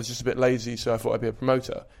I was just a bit lazy, so I thought I'd be a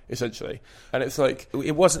promoter, essentially. And it's like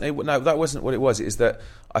that wasn't what it was. It is that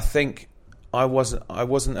I think I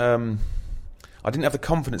didn't have the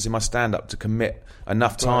confidence in my stand-up to commit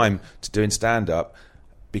enough time to doing stand-up,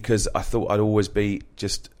 because I thought I'd always be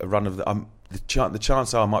just a run of the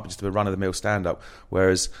chance I might be just a run-of-the-mill stand-up,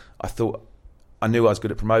 whereas I knew I was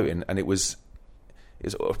good at promoting, and it was,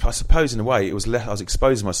 I suppose in a way, I was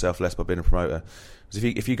exposing myself less by being a promoter. Because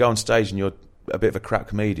if you go on stage and you're a bit of a crap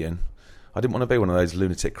comedian, I didn't want to be one of those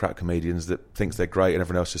lunatic crap comedians that thinks they're great and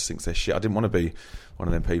everyone else just thinks they're shit. I didn't want to be one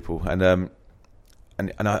of them people. And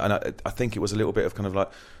I think it was a little bit of kind of like,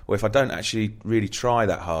 well, if I don't actually really try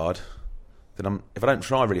that hard, then if I don't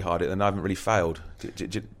try really hard, then I haven't really failed. Do you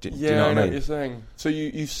know what I mean? I know what you're saying. So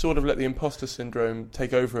you sort of let the imposter syndrome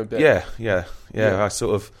take over a bit. Yeah. I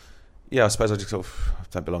suppose I just sort of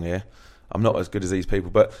don't belong here. I'm not as good as these people.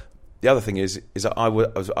 But the other thing is that I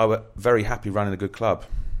was very happy running a good club.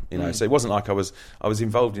 You know, so it wasn't like I was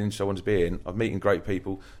involved in industry I wanted to be in. I was meeting great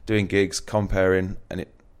people, doing gigs, comparing, and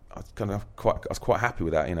I was quite happy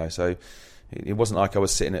with that. You know, so it wasn't like I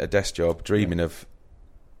was sitting at a desk job dreaming of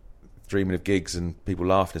gigs and people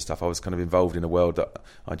laughing and stuff. I was kind of involved in a world that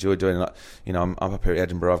I enjoy doing. Like, you know, I'm up here at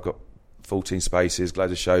Edinburgh. I've got 14 spaces,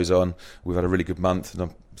 loads of shows on. We've had a really good month, and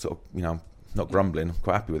I'm sort of, you know, I'm not grumbling. I'm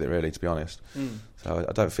quite happy with it, really, to be honest. So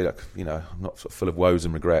I don't feel like, you know, I'm not sort of full of woes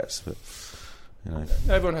and regrets. But, you know,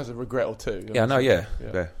 everyone has a regret or two. Yeah, I know. Yeah.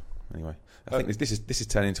 Anyway, I think this is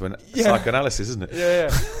turning into a psychoanalysis, isn't it?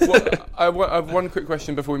 Yeah. Well, I have one quick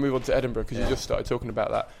question before we move on to Edinburgh, because you just started talking about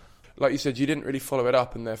that. Like you said, you didn't really follow it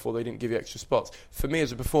up, and therefore they didn't give you extra spots. For me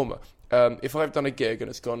as a performer, if I've done a gig and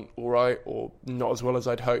it's gone all right or not as well as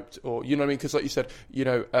I'd hoped, or, you know what I mean? Because like you said, you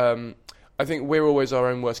know, I think we're always our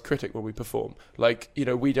own worst critic when we perform. Like, you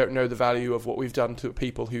know, we don't know the value of what we've done to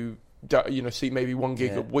people who, you know, see maybe one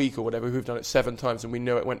gig a week or whatever, who've done it 7 times, and we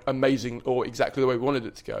know it went amazing or exactly the way we wanted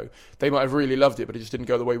it to go. They might have really loved it, but it just didn't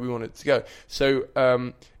go the way we wanted it to go.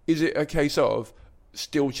 So is it a case of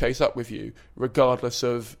still chase up with you regardless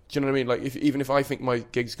of, do you know what I mean? Like, even if I think my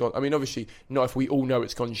gig's gone, I mean, obviously not if we all know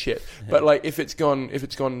it's gone shit, but like if it's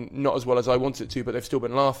gone not as well as I want it to, but they've still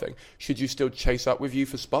been laughing, should you still chase up with you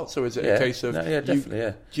for spots, or is it a case of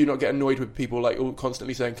definitely, do you not get annoyed with people like all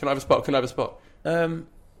constantly saying, can I have a spot?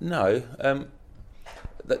 No,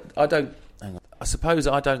 I don't. Hang on. I suppose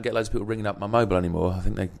I don't get loads of people ringing up my mobile anymore. I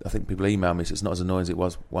think people email me, so it's not as annoying as it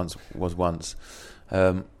was once.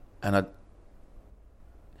 And I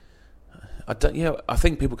don't. You know, I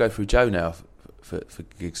think people go through Joe now for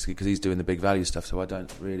gigs because he's doing the big value stuff. So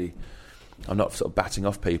I'm not sort of batting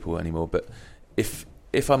off people anymore. But if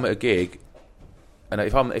I'm at a gig, and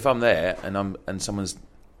if I'm there and someone's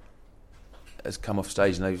has come off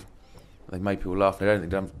stage and they've made people laugh, and I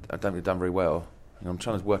don't think they've done very well. And I'm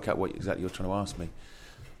trying to work out what exactly you're trying to ask me.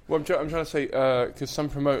 Well, I'm trying to say, because some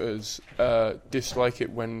promoters dislike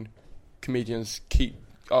it when comedians keep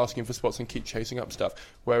asking for spots and keep chasing up stuff,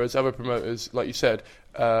 whereas other promoters, like you said,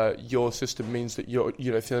 your system means that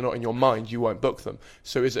if they're not in your mind, you won't book them.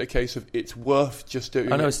 So is it a case of it's worth just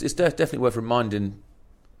doing? I know it's definitely worth reminding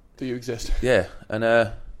that you exist. Yeah, and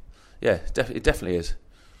it definitely is.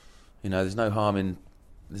 You know, there's no harm in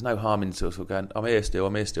sort of going, I'm here still,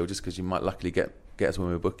 just because you might luckily get us when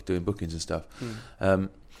we're doing bookings and stuff.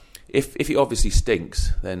 If it obviously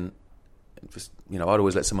stinks, then just, you know, I'd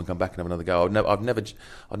always let someone come back and have another go.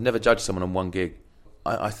 I'd never judge someone on one gig.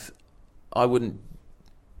 I wouldn't,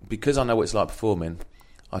 because I know what it's like performing.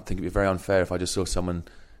 I think it'd be very unfair if I just saw someone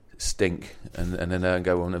stink and then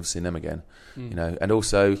go, well, I've never seen them again. You know, and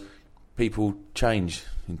also people change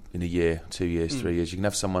in a year, 2 years, 3 years. You can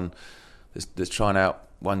have someone that's trying out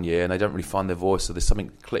 1 year and they don't really find their voice, so there's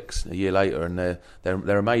something clicks a year later and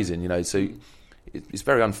they're amazing, you know. So it's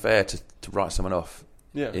very unfair to write someone off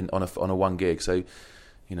on a one gig. So,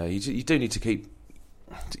 you know, you do need to keep.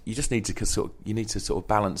 You just need to sort of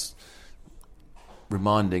balance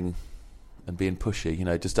reminding and being pushy. You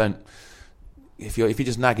know, just don't. If you're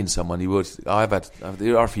just nagging someone, you would.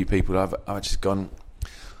 There are a few people I've just gone.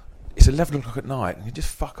 It's 11 o'clock at night, and you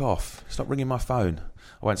just fuck off. Stop ringing my phone.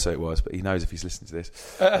 I won't say it was, but he knows if he's listening to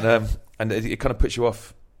this. And it kind of puts you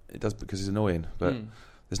off. It does, because it's annoying. But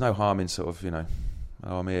there's no harm in sort of, you know,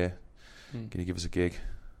 oh, I'm here. Can you give us a gig?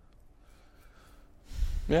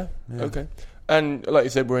 Yeah. Okay. And like you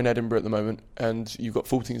said, we're in Edinburgh at the moment, and you've got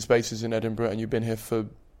 14 spaces in Edinburgh, and you've been here for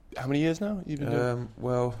how many years now? You've been doing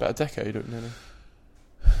about a decade, don't you?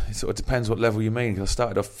 It sort of depends what level you mean. Cause I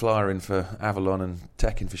started off flyering for Avalon and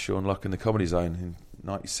teching for Sean Locke in the Comedy Zone in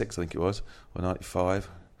 '96, I think it was, or '95.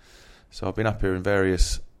 So I've been up here in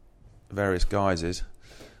various guises.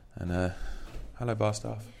 And hello, bar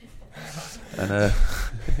staff. And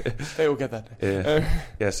they all get that.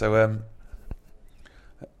 Yeah. So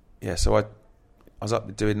I was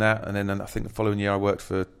up doing that, and then I think the following year I worked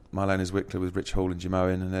for Marlena's Wickler with Rich Hall and Jim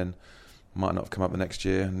Owen, and then might not have come up the next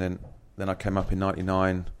year, and then I came up in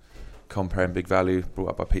 '99, Compare and Big Value, brought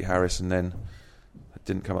up by Pete Harris, and then it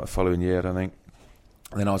didn't come up the following year, I don't think.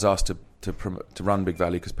 And then I was asked to run Big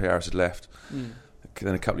Value because Pete Harris had left. Then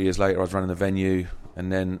a couple of years later I was running the venue,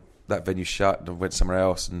 and then that venue shut and I went somewhere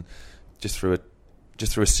else, and just through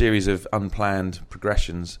a series of unplanned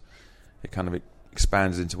progressions, it kind of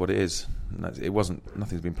expands into what it is. And it wasn't,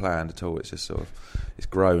 nothing's been planned at all. It's just sort of, it's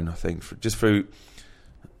grown, I think, just through.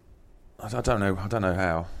 I don't know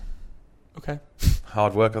how. Okay.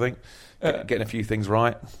 Hard work, I think. Getting a few things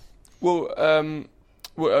right. Well,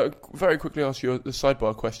 very quickly ask you a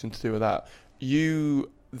sidebar question to do with that. You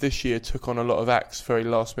this year took on a lot of acts very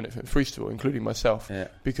last minute for Freestyle, including myself,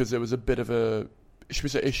 because there was a bit of a, should we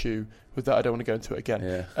say, issue with that. I don't want to go into it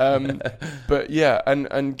again. But yeah,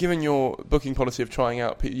 and given your booking policy of trying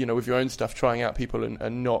out, you know, with your own stuff, trying out people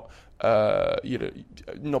and not,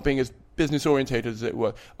 not being as business orientated as it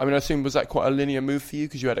were. I mean, I assume, was that quite a linear move for you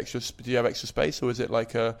because you had extra? Do you have extra space, or was it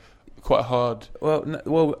like quite hard?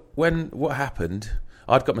 Well, when what happened,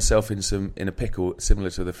 I'd got myself in a pickle similar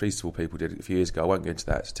to the Freestyle people did a few years ago. I won't go into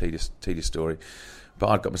that; it's a tedious story. But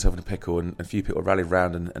I'd got myself in a pickle, and a few people rallied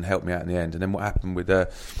around and helped me out in the end. And then what happened with the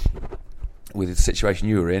situation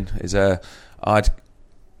you were in is the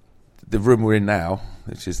room we're in now,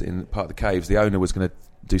 which is in part of the Caves. The owner was going to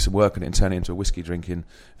do some work on it and turn it into a whiskey drinking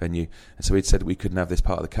venue, and so he'd said that we couldn't have this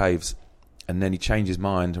part of the Caves. And then he changed his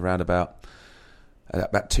mind around about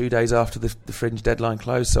 2 days after the Fringe deadline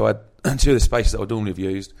closed. So two of the spaces that I would normally have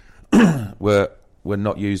used were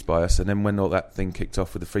not used by us. And then when all that thing kicked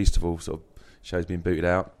off with the Freestival sort of shows being booted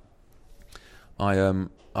out, I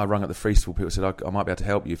rung up the Freestival people and said I might be able to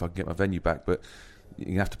help you if I can get my venue back, but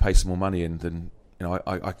you have to pay some more money, and then, you know,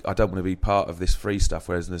 I don't want to be part of this free stuff,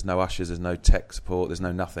 whereas there's no ushers, there's no tech support, there's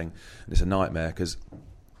no nothing, and it's a nightmare because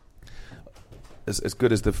as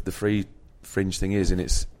good as the free Fringe thing is, and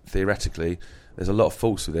it's there's a lot of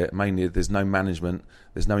faults with it. Mainly there's no management,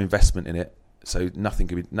 there's no investment in it, so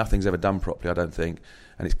nothing's ever done properly, I don't think,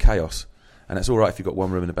 and it's chaos. And it's all right if you've got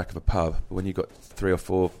one room in the back of a pub, but when you've got 3 or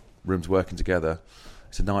 4 rooms working together,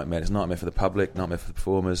 it's a nightmare. It's a nightmare for the public, nightmare for the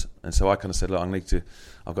performers. And so I kind of said, look,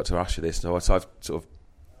 I've got to usher this. So I said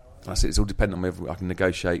it's all dependent on whether I can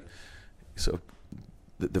negotiate sort of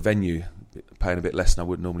the venue, paying a bit less than I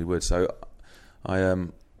normally would. So I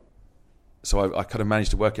kind of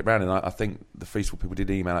managed to work it around, and I think the Freestyle people did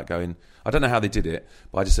email out going, I don't know how they did it,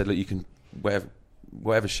 but I just said, look, you can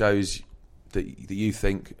whatever shows that you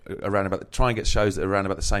think around about, try and get shows that are around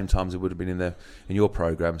about the same times it would have been in your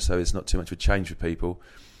programme, so it's not too much of a change for people.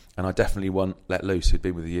 And I definitely want Let Loose, who'd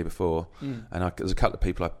been with the year before, and there's a couple of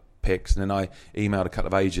people I picked, and then I emailed a couple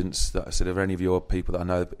of agents that I said, are there any of your people that I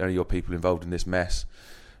know, any of your people involved in this mess,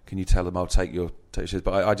 can you tell them I'll take your shows?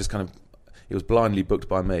 But I just kind of, it was blindly booked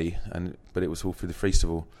by me, but it was all through the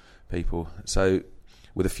Freestival people. So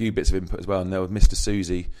with a few bits of input as well, and there was Mr.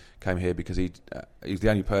 Susie came here because he was the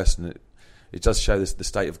only person that, it does show the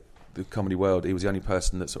state of the comedy world. He was the only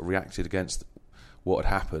person that sort of reacted against what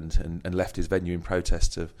had happened and left his venue in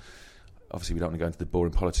protest of, obviously we don't want to go into the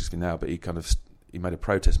boring politics now, but he made a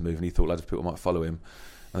protest move, and he thought loads of people might follow him,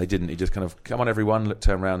 and they didn't. He just kind of, come on everyone,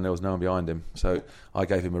 turned around, and there was no one behind him. So I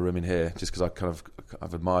gave him a room in here just because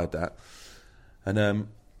I've admired that. And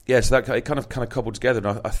so that it kind of cobbled together,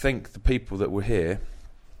 and I think the people that were here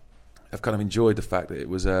have kind of enjoyed the fact that it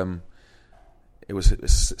was it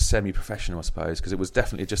was semi-professional, I suppose, because it was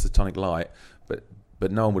definitely just the tonic light,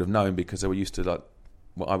 but no one would have known because they were used to like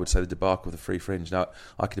what I would say the debacle of the Free Fringe. Now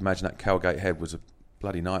I could imagine that Cowgate Head was a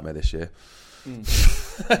bloody nightmare this year.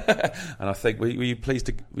 And I think were you pleased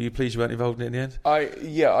you weren't involved in it in the end?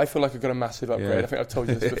 I feel like I got a massive upgrade. I think I've told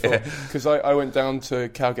you this before, because I went down to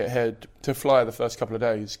Cowgate Head to fly the first couple of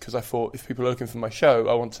days because I thought if people are looking for my show,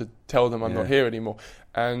 I want to tell them I'm not here anymore.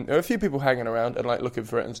 And there were a few people hanging around and like looking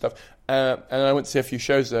for it and stuff. And I went to see a few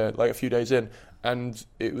shows there, like a few days in, and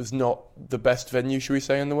it was not the best venue, should we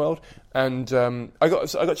say, in the world. And I got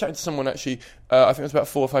chatting to someone actually, I think it was about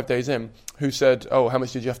 4 or 5 days in, who said, "Oh, how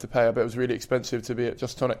much did you have to pay? I bet it was really expensive to be at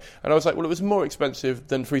Just Tonic." And I was like, "Well, it was more expensive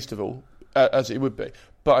than Freestival, as it would be."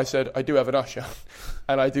 But I said, "I do have an usher,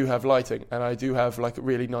 and I do have lighting, and I do have like a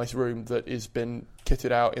really nice room that has been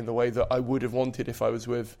kitted out in the way that I would have wanted if I was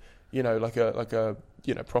with, like a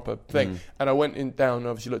proper thing." And I went down and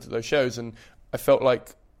obviously looked at those shows, and I felt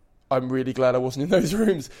like I'm really glad I wasn't in those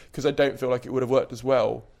rooms because I don't feel like it would have worked as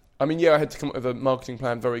well. I mean, I had to come up with a marketing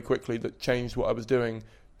plan very quickly that changed what I was doing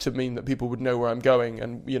to mean that people would know where I'm going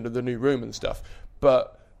and the new room and stuff.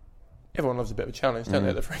 But everyone loves a bit of a challenge, don't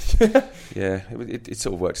they? The Fringe. Yeah, it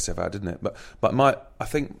sort of worked itself out, didn't it? But I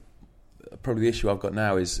think probably the issue I've got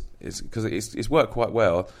now is because it's worked quite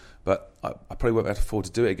well, but I probably won't be able to afford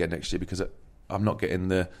to do it again next year because I'm not getting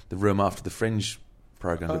the room after the Fringe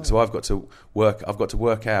program. So I've got to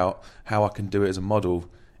work out how I can do it as a model.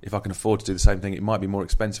 If I can afford to do the same thing, it might be more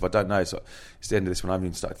expensive. I don't know. So it's the end of this when I haven't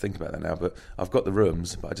even started thinking about that now. But I've got the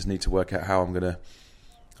rooms, but I just need to work out how I'm going to.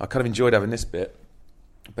 I kind of enjoyed having this bit,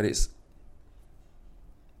 but it's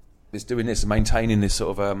doing this and maintaining this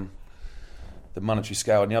sort of the monetary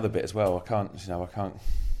scale and the other bit as well. I can't.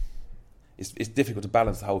 It's difficult to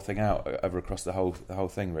balance the whole thing out across the whole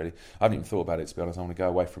thing. Really, I haven't even thought about it, to be honest. I want to go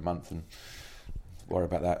away for a month and worry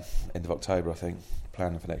about that end of October. I think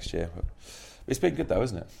planning for next year. But it's been good though,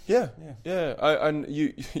 isn't it? Yeah. And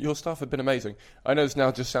your staff have been amazing. I know this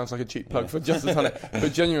now just sounds like a cheap plug for Just the Tonic,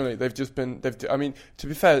 but genuinely I mean, to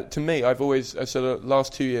be fair to me, I've always so the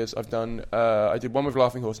last 2 years I've done. I did one with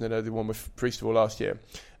Laughing Horse and then I did one with Freestival last year,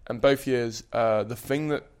 and both years the thing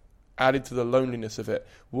that added to the loneliness of it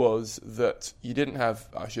was that you didn't have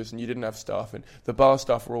ushers and you didn't have staff, and the bar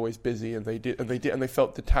staff were always busy and they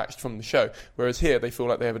felt detached from the show. Whereas here they feel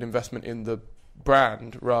like they have an investment in the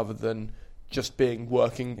brand rather than just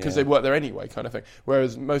working because they work there anyway, kind of thing.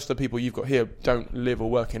 Whereas most of the people you've got here don't live or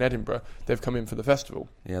work in Edinburgh; they've come in for the festival.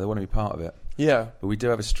 Yeah, they want to be part of it. Yeah, but we do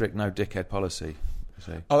have a strict no dickhead policy.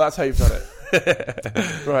 So. Oh, that's how you've done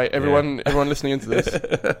it. Right, everyone listening into this,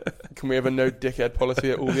 can we have a no dickhead policy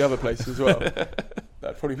at all the other places as well?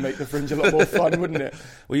 That'd probably make the Fringe a lot more fun, wouldn't it?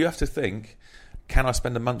 Well, you have to think, can I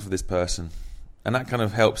spend a month with this person? And that kind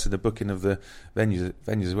of helps in the booking of the venues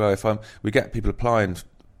as well. We get people applying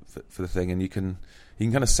for the thing, and you can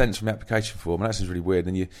kind of sense from the application form, and that seems really weird.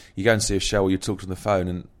 And you go and see a show or you talk on the phone,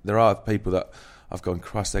 and there are people that I've gone,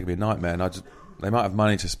 Christ, they're going to be a nightmare. And they might have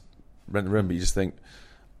money to rent the room, but you just think,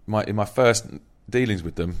 in my first dealings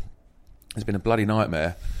with them, it's been a bloody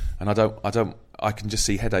nightmare, and I can just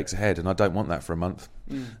see headaches ahead, and I don't want that for a month.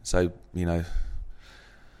 So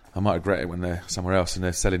I might regret it when they're somewhere else and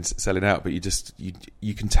they're selling out, but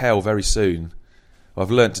you can tell very soon. Well,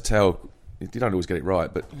 I've learnt to tell. You don't always get it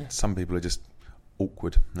right, but some people are just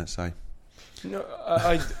awkward, let's say. No,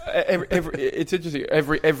 it's interesting.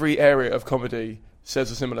 Every area of comedy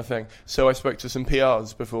says a similar thing. So I spoke to some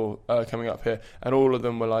PRs before coming up here, and all of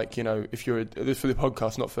them were like, if you're this for the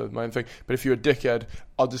podcast, not for my own thing, but if you're a dickhead,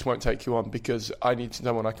 I just won't take you on because I need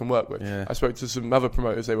someone I can work with. Yeah. I spoke to some other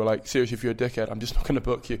promoters. They were like, seriously, if you're a dickhead, I'm just not going to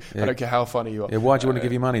book you. Yeah. I don't care how funny you are. Yeah, why do you want to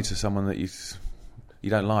give your money to someone that you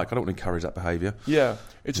don't like? I don't want to encourage that behaviour. Yeah,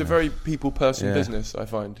 it's a very people-person business, I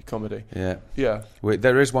find, comedy. Yeah. Well,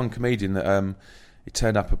 there is one comedian that he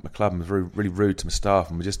turned up at my club and was really rude to my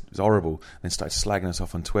staff and it was horrible, and then started slagging us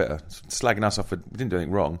off on Twitter. Slagging us off we didn't do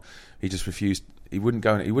anything wrong. He just refused. He wouldn't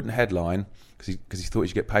headline because he thought he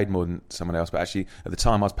should get paid more than someone else. But actually, at the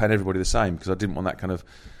time, I was paying everybody the same because I didn't want that kind of.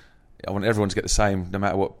 I want everyone to get the same no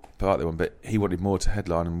matter what part they want. But he wanted more to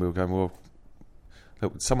headline, and we were going, well,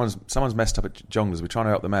 look, someone's messed up at Jongleurs. We're trying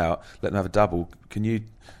to help them out. Let them have a double. Can you?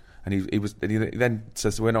 And he then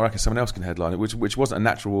says, "We're not reckon someone else can headline it," which wasn't a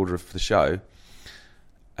natural order for the show.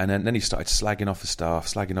 And then he started slagging off the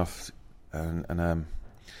staff, and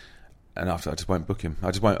after I just won't book him. I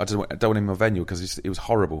don't want him in my venue because it was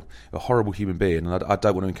horrible, a horrible human being, and I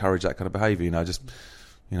don't want to encourage that kind of behaviour.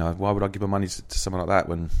 Why would I give my money to someone like that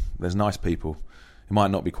when there's nice people? It might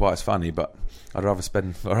not be quite as funny, but I'd rather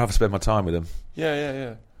spend my time with them.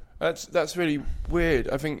 Yeah. That's really weird.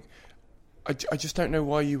 I think I just don't know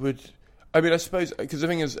why you would. I mean, I suppose, because the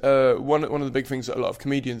thing is, one of the big things that a lot of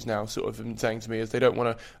comedians now sort of have been saying to me is they don't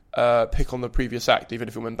want to pick on the previous act, even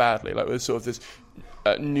if it went badly. Like, there's sort of this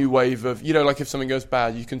new wave of, like if something goes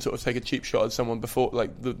bad, you can sort of take a cheap shot at someone before,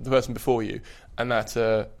 like the person before you, and that,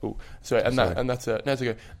 that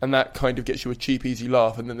kind of gets you a cheap, easy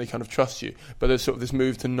laugh, and then they kind of trust you. But there's sort of this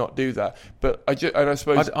move to not do that. But I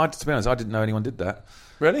suppose, to be honest, I didn't know anyone did that.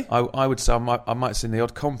 Really? I would say I might have seen the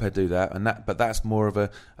odd compere do that, but that's more of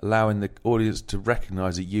allowing the audience to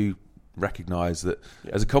recognise that you recognise that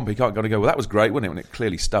as a compere you can't kind of go, well, that was great, wasn't it? When it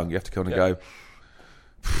clearly stung, you have to kind of go,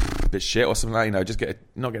 a bit shit or something like that, just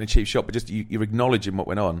not getting a cheap shot, but just you're acknowledging what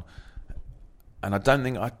went on. And I don't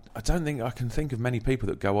think I can think of many people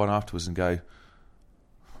that go on afterwards and go,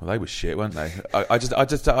 well, they were shit, weren't they? I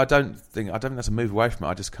don't think that's a move away from it.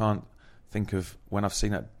 I just can't think of when I've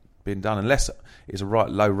seen that being done, unless it's a right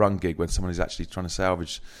low run gig when someone is actually trying to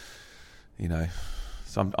salvage,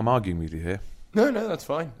 So I'm arguing with you here. No, that's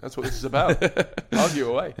fine. That's what this is about. Argue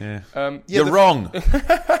away. Yeah. You're wrong.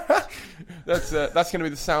 That's going to be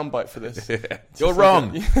the soundbite for this. You're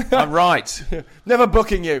wrong. I'm right. Never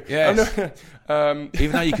booking you. Yes.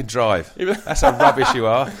 Even though you can drive. That's how rubbish you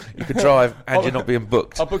are. You can drive and you're not being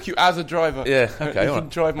booked. I'll book you as a driver. Yeah, okay. You can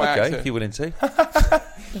drive my accent. If you're willing to.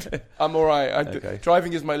 I'm all right. Okay.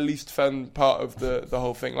 Driving is my least fun part of the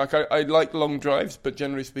whole thing. Like, I like long drives, but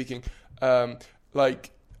generally speaking, I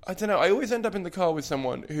don't know, I always end up in the car with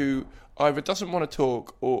someone who either doesn't want to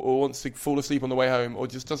talk or wants to fall asleep on the way home, or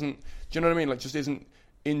just doesn't, do you know what I mean? Like, just isn't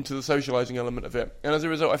into the socialising element of it. And as a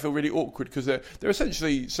result, I feel really awkward, because they're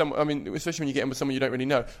essentially especially when you get in with someone you don't really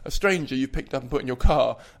know, a stranger you've picked up and put in your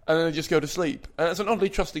car, and then they just go to sleep. And it's an oddly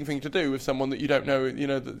trusting thing to do with someone that you don't know,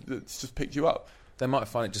 that's just picked you up. They might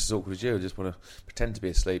find it just as awkward as you, just want to pretend to be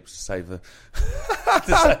asleep to save the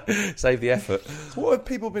save the effort. So what have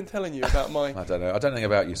people been telling you about my... I don't know. I don't think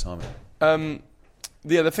about you, Simon.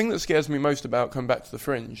 The thing that scares me most about coming back to the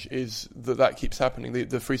Fringe is that keeps happening.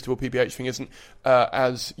 The Freestival PBH thing isn't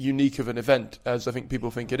as unique of an event as I think people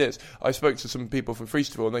think it is. I spoke to some people from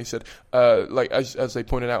Freestival, and they said, as they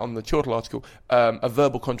pointed out on the Chortle article, a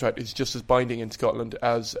verbal contract is just as binding in Scotland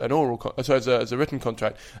as an oral, as a written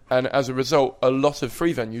contract, and as a result, a lot of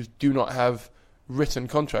free venues do not have written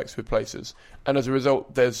contracts with places, and as a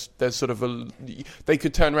result there's sort of they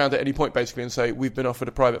could turn around at any point basically and say, we've been offered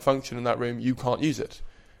a private function in that room, you can't use it.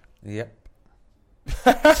 Yep.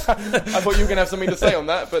 I thought you were going to have something to say on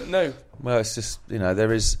that, but no. Well, it's just,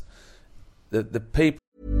 there is the people.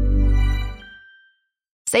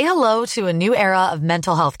 Say hello to a new era of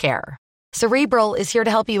mental health care. Cerebral is here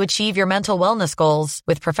to help you achieve your mental wellness goals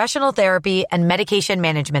with professional therapy and medication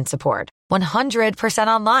management support. 100%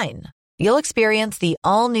 online. You'll experience the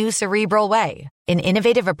all-new Cerebral Way, an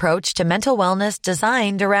innovative approach to mental wellness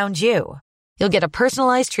designed around you. You'll get a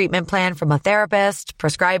personalized treatment plan from a therapist,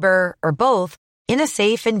 prescriber, or both in a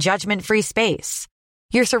safe and judgment-free space.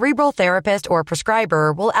 Your Cerebral therapist or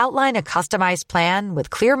prescriber will outline a customized plan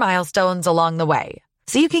with clear milestones along the way,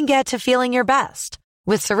 so you can get to feeling your best.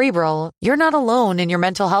 With Cerebral, you're not alone in your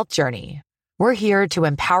mental health journey. We're here to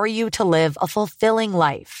empower you to live a fulfilling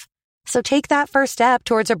life. So take that first step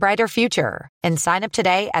towards a brighter future and sign up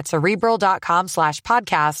today at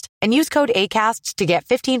Cerebral.com/podcast and use code ACAST to get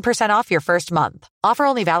 15% off your first month. Offer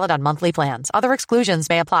only valid on monthly plans. Other exclusions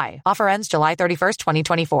may apply. Offer ends July 31st,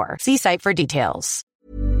 2024. See site for details.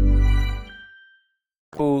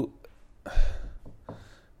 Well,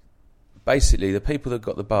 basically, the people that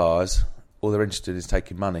got the bars, all they're interested in is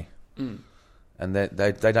taking money. And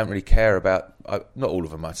they don't really care about, not all of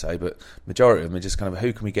them I'd say, but majority of them are just kind of,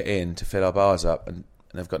 who can we get in to fill our bars up, and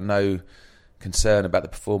they've got no concern about the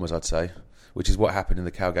performers, I'd say, which is what happened in the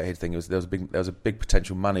Cowgate Head thing. There was a big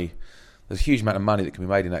potential money, there's a huge amount of money that can be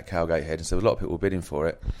made in that Cowgate Head, and so a lot of people were bidding for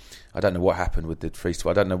it. I don't know what happened with the Freestival,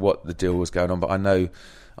 I don't know what the deal was going on, but I know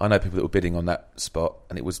people that were bidding on that spot,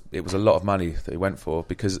 and it was a lot of money that it went for,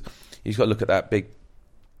 because you've got to look at that big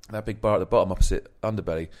bar at the bottom opposite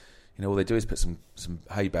Underbelly. All they do is put some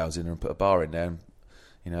hay bales in there and put a bar in there,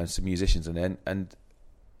 and some musicians in there, and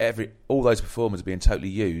all those performers are being totally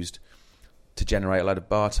used to generate a load of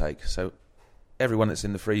bar take. So everyone that's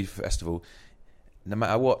in the free festival, no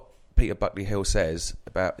matter what Peter Buckley Hill says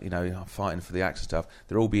about fighting for the acts and stuff,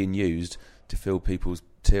 they're all being used to fill people's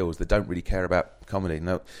tills. They don't really care about comedy.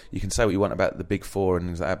 No, you can say what you want about the big four and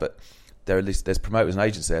things like that, but there's promoters and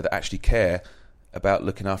agents there that actually care about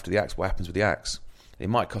looking after the acts, what happens with the acts. It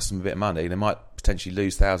might cost them a bit of money, they might potentially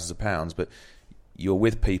lose thousands of pounds, but you're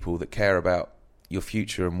with people that care about your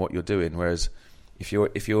future and what you're doing. Whereas if you're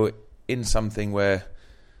in something where,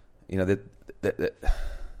 I don't know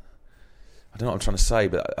what I'm trying to say,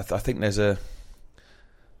 but I think there's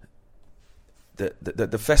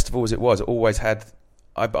the festival as it was, it always had,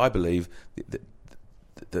 I believe,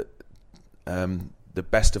 the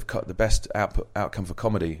best outcome for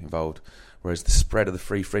comedy involved. Whereas the spread of the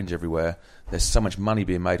free fringe everywhere, there's so much money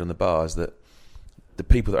being made on the bars that the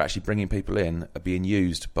people that are actually bringing people in are being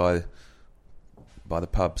used by the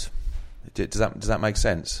pubs. Does that make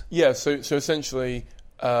sense? Yeah. So essentially,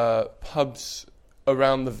 pubs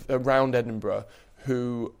around Edinburgh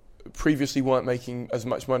who previously weren't making as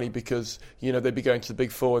much money because they'd be going to the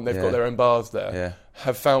Big Four and they've got their own bars there,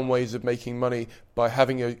 have found ways of making money by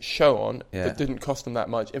having a show on that didn't cost them that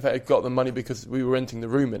much. In fact, it got them money because we were renting the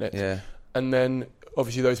room in it. Yeah. And then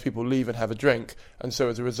obviously those people leave and have a drink, and so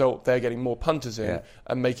as a result they're getting more punters in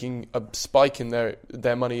and making a spike in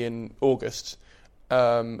their money in August.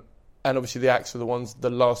 And obviously the acts are the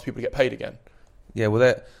last people to get paid again. Yeah,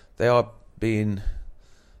 well they are being...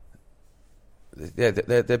 Yeah,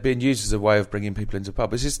 they're being used as a way of bringing people into a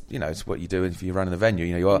pub. It's just, it's what you do if you're running a venue.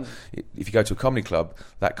 If you go to a comedy club,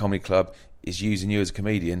 that comedy club is using you as a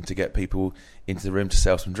comedian to get people into the room to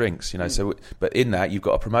sell some drinks. So, but in that you've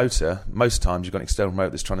got a promoter. Most times you've got an external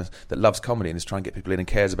promoter that loves comedy and is trying to get people in and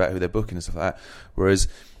cares about who they're booking and stuff like that. Whereas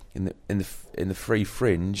in the free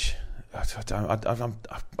fringe, I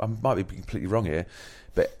might be completely wrong here,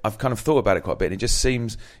 but I've kind of thought about it quite a bit, and it just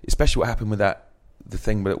seems, especially what happened with the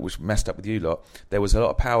thing that was messed up with you lot, there was a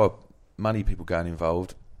lot of power money people going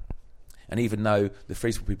involved, and even though the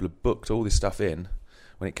free school people had booked all this stuff in,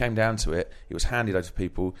 when it came down to it, it was handed over to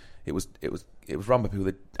people. It was run by people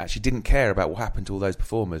that actually didn't care about what happened to all those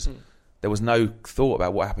performers. There was no thought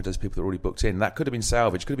about what happened to those people that were already booked in. That could have been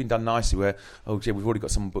salvaged, could have been done nicely where, oh gee, we've already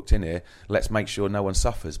got someone booked in here, let's make sure no one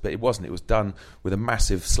suffers. But it wasn't. It was done with a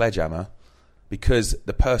massive sledgehammer because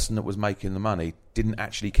the person that was making the money didn't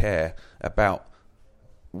actually care about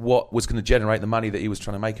what was going to generate the money that he was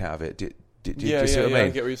trying to make out of it. Do you see what I mean? I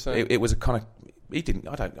get what you're saying. It was a kind of... He didn't...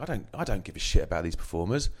 I don't give a shit about these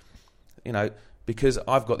performers, because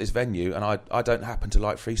I've got this venue and I don't happen to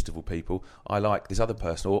like Freestival people. I like this other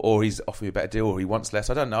person, or he's offering me a better deal, or he wants less.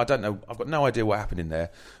 I don't know. I've got no idea what happened in there,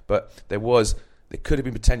 but there could have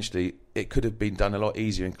been potentially... It could have been done a lot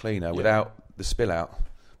easier and cleaner without the spill out.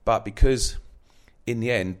 But because in the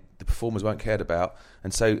end the performers weren't cared about,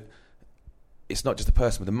 and so... It's not just the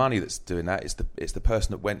person with the money that's doing that. It's the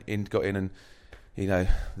person that went in, got in, and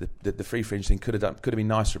the free fringe thing could have been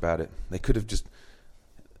nicer about it. They could have just,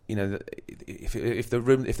 if there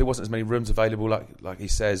wasn't as many rooms available, like he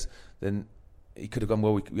says, then he could have gone.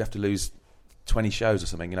 Well, we have to lose 20 shows or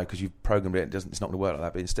something, because you've programmed it. It's not going to work like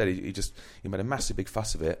that. But instead, he made a massive big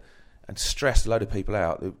fuss of it and stressed a load of people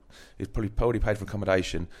out. He's probably paid for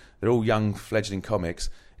accommodation. They're all young fledgling comics.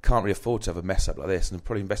 Can't really afford to have a mess up like this, and have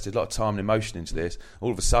probably invested a lot of time and emotion into this. All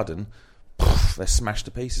of a sudden, they're smashed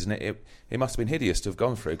to pieces, and it must have been hideous to have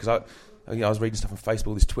gone through. Because I was reading stuff on Facebook,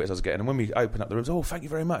 all these Twitters I was getting, and when we opened up the rooms, thank you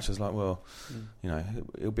very much. I was like, well,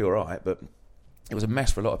 it'll be all right, but it was a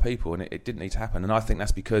mess for a lot of people, and it didn't need to happen. And I think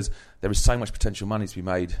that's because there is so much potential money to be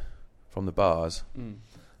made from the bars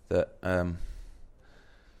that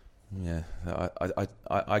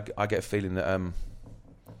I get a feeling that I'm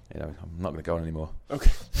not going to go on anymore. Okay.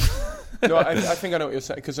 No, I think I know what you're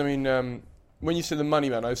saying, because when you say the money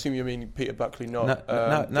man, I assume you mean Peter Buckley, not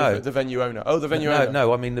no. The venue owner. Oh, the venue owner.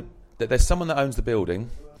 No, I mean there's someone that owns the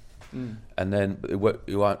building, and then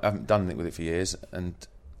who haven't done anything with it for years, and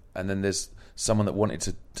then there's someone that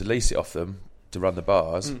wanted to lease it off them to run the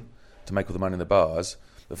bars, to make all the money in the bars.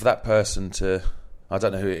 But for that person to, I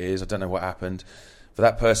don't know who it is, I don't know what happened, for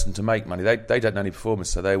that person to make money, they don't know any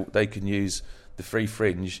performers, so they can use the free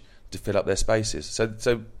fringe to fill up their spaces. So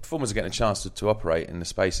performers are getting a chance to operate in the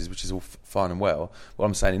spaces, which is all fine and well. What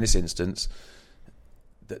I'm saying in this instance,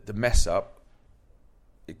 the mess up,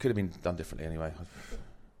 it could have been done differently anyway.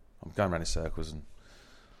 I'm going around in circles and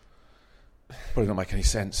probably not make any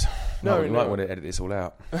sense. No, you might want to edit this all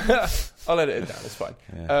out. I'll edit it down, it's fine.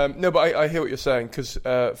 Yeah. No, but I hear what you're saying, because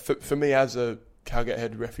for me as a Cowgate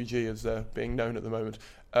Head refugee, as they're being known at the moment,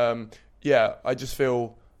 I just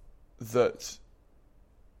feel that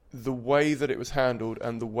the way that it was handled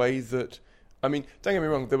and the way that, don't get me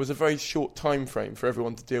wrong, there was a very short time frame for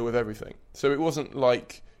everyone to deal with everything. So it wasn't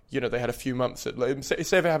like, they had a few months. Say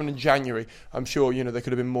if it happened in January, I'm sure, there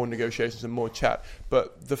could have been more negotiations and more chat.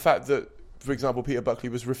 But the fact that, for example, Peter Buckley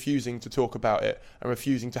was refusing to talk about it and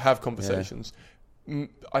refusing to have conversations,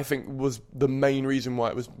 I think was the main reason why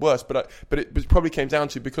it was worse. But it probably came down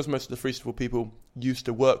to, because most of the Freestival people used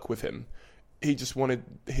to work with him, he just wanted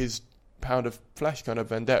his pound of flesh kind of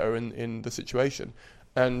vendetta in the situation.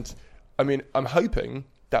 And I'm hoping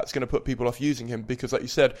that's going to put people off using him, because like you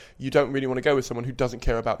said, you don't really want to go with someone who doesn't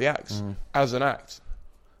care about the acts as an act.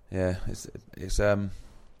 Yeah, it's the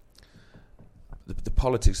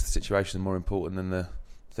politics of the situation are more important than the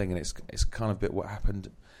thing, and it's kind of a bit what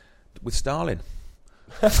happened with Stalin.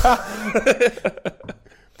 That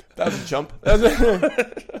was a jump.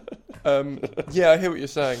 Yeah, I hear what you're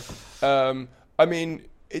saying. I mean,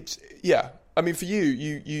 I mean, for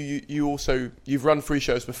you also you've run free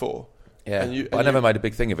shows before. Yeah, I never made a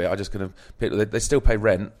big thing of it. I just kind of they still pay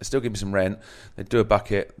rent. They still give me some rent. They do a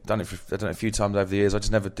bucket. I've done it a few times over the years. I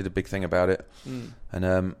just never did a big thing about it. And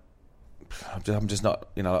I'm just not,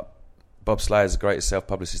 like, Bob Slayer's the greatest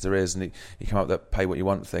self-publicist there is, and he came up with that pay what you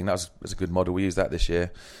want thing. That was a good model. We used that this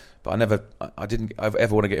year, but I didn't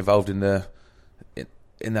ever want to get involved in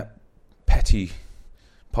that petty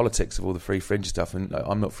politics of all the free fringe stuff. And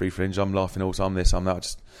I'm not free fringe. I'm laughing all the time. I'm this. I'm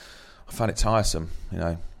that. I find it tiresome.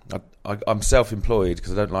 I'm self-employed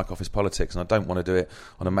because I don't like office politics, and I don't want to do it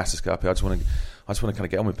on a massive scale. I just want to kind of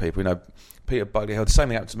get on with people. Peter Buckley, the same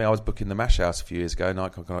thing happened to me. I was booking the Mash House a few years ago, and I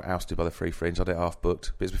got ousted by the Free Fringe. I did it half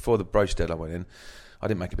booked, but it was before the brochure deadline went in. I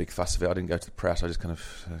didn't make a big fuss of it. I didn't go to the press. I just kind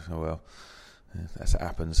of, that's what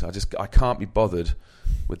happens. I can't be bothered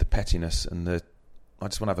with the pettiness and I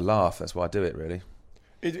just want to have a laugh. That's why I do it, really.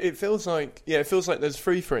 It feels like there's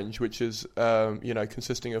Free Fringe, which is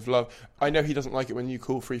consisting of love. I know he doesn't like it when you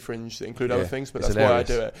call Free Fringe to include other things, but that's hilarious.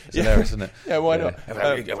 Why I do it. It's hilarious, isn't it? Yeah, why not?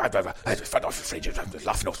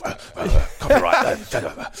 Copyright.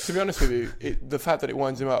 To be honest with you, the fact that it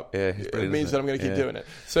winds him up it means that I'm going to keep doing it.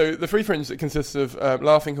 So the Free Fringe consists of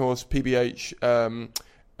Laughing Horse, PBH.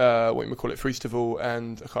 What you call it, Freestival,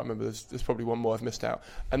 and I can't remember. There's probably one more I've missed out.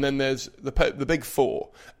 And then there's the big four,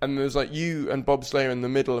 and there's like you and Bob Slayer in the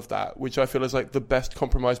middle of that, which I feel is like the best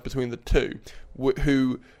compromise between the two,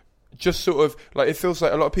 who just sort of like, it feels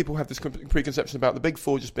like a lot of people have this preconception about the big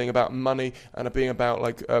four just being about money and being about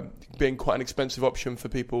like being quite an expensive option for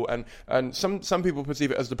people, and some people perceive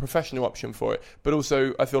it as the professional option for it, but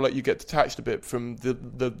also I feel like you get detached a bit from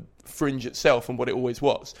the fringe itself and what it always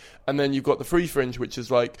was. And then you've got the Free Fringe, which is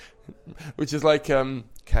like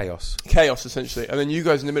chaos essentially, and then you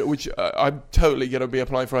guys in the middle, which I'm totally going to be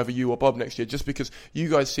applying for either you or Bob next year, just because you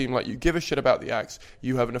guys seem like you give a shit about the acts,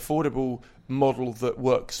 you have an affordable model that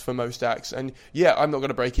works for most acts, and I'm not going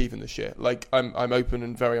to break even this year. Like I'm open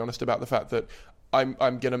and very honest about the fact that I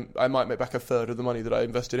might make back a third of the money that I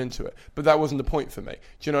invested into it, but that wasn't the point for me.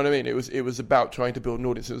 Do you know what I mean? It was about trying to build an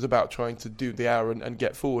audience. It was about trying to do the hour and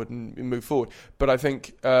get forward and move forward. But I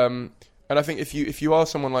think, and I think if you are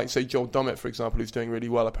someone like, say, Joel Dommett, for example, who's doing really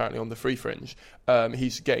well apparently on the Free Fringe,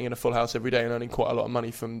 he's getting in a full house every day and earning quite a lot of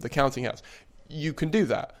money from the Counting House. You can do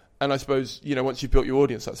that, and I suppose once you've built your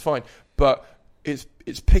audience, that's fine. But it's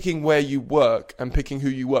picking where you work and picking who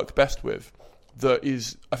you work best with that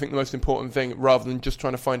is, I think, the most important thing, rather than just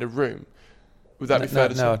trying to find a room. Would that be fair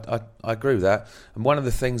to say? No, I agree with that. And one of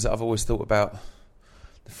the things that I've always thought about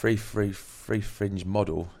the free fringe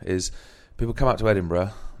model is people come up to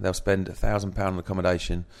Edinburgh, they'll spend £1,000 on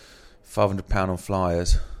accommodation, £500 on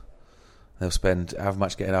flyers, they'll spend however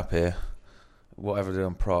much getting up here, whatever they do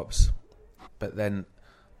on props, but then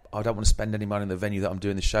I don't want to spend any money on the venue that I'm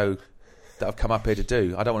doing the show that I've come up here to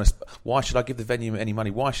do. I don't want to. Why should I give the venue any money?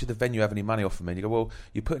 Why should the venue have any money off of me? And you go, well,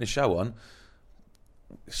 you're putting a show on.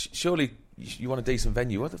 Surely you want a decent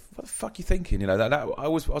venue. What the fuck are you thinking? I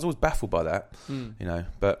was always baffled by that.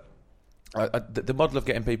 But the model of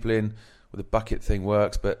getting people in with a bucket thing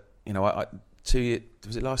works. But 2 years,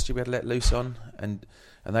 was it last year we had Let Loose on, and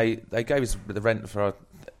they gave us the rent for our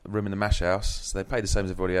room in the Mash House, so they paid the same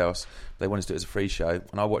as everybody else. They wanted to do it as a free show,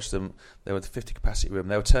 and I watched them. They were the 50 capacity room.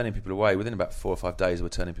 They were turning people away within about 4 or 5 days. They were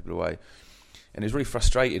turning people away, and it was really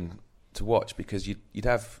frustrating to watch because you'd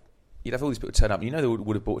have all these people turn up. They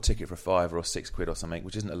would have bought a ticket for £5 or £6 or something,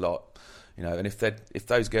 which isn't a lot, And if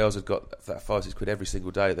those girls had got that £5-6 every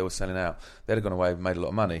single day that they were selling out, they'd have gone away and made a lot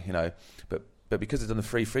of money, But because they'd done the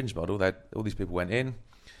free fringe model, all these people went in,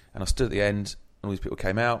 and I stood at the end. And all these people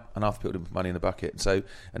came out, and half the people did money in the bucket. And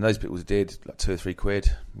those people did like £2 or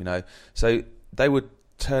 £3, So they were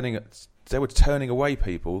turning away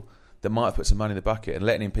people that might have put some money in the bucket and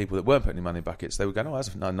letting in people that weren't putting any money in buckets. They were going, oh, that's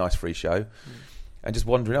a nice free show, and just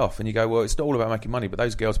wandering off. And you go, well, it's not all about making money, but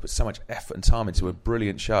those girls put so much effort and time into a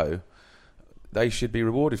brilliant show. They should be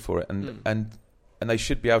rewarded for it, and they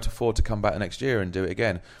should be able to afford to come back the next year and do it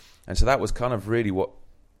again. And so that was kind of really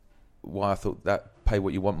why I thought that pay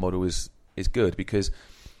what you want model is good, because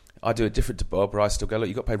I do it different to Bob, where I still go, look,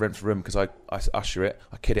 you've got to pay rent for a room because I usher it,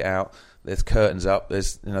 I kit it out, there's curtains up,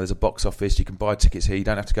 there's a box office, you can buy tickets here, you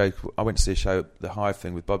don't have to go. I went to see a show, the Hive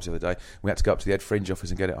thing with Bob's the other day, we had to go up to the Ed Fringe office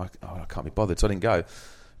and get it. I can't be bothered, so I didn't go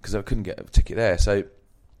because I couldn't get a ticket there. So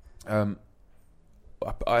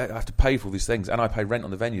I have to pay for all these things, and I pay rent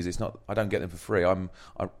on the venues. It's not, I don't get them for free.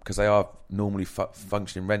 Because they are normally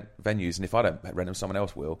functioning rent venues, and if I don't rent them, someone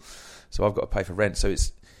else will. So I've got to pay for rent. So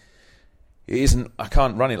it isn't. I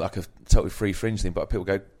can't run it like a totally free fringe thing. But people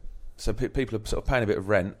go. So people are sort of paying a bit of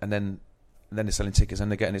rent, and then they're selling tickets,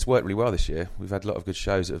 and they're getting. It's worked really well this year. We've had a lot of good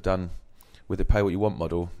shows that have done with the pay what you want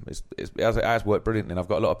model. It has worked brilliantly, and I've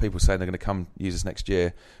got a lot of people saying they're going to come use us next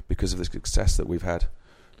year because of the success that we've had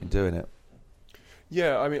in doing it.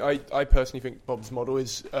 Yeah, I mean, I personally think Bob's model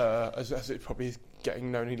is, as it probably is getting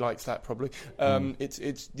known, he likes that probably.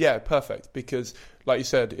 It's perfect, because, like you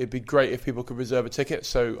said, it'd be great if people could reserve a ticket.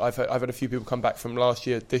 So I've had a few people come back from last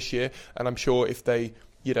year, this year, and I'm sure if they,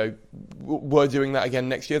 were doing that again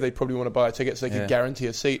next year, they'd probably want to buy a ticket so they could guarantee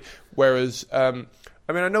a seat. Whereas, I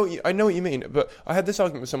mean, I know what you mean, but I had this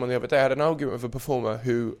argument with someone the other day. I had an argument with a performer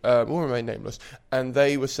who will remain nameless, and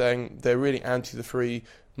they were saying they're really anti the free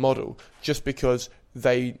model just because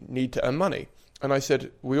they need to earn money. And I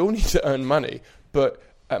said, we all need to earn money, but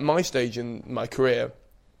at my stage in my career,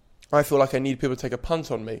 I feel like I need people to take a punt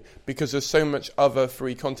on me because there's so much other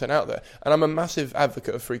free content out there. And I'm a massive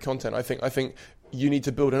advocate of free content. I think you need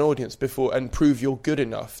to build an audience before and prove you're good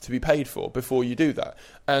enough to be paid for before you do that.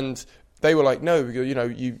 And they were like, no, because,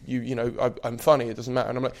 I'm funny, it doesn't matter.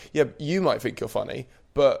 And I'm like, yeah, you might think you're funny,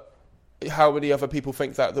 but how many other people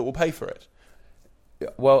think that will pay for it?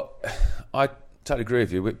 Well, I totally agree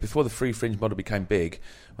with you. Before the free fringe model became big,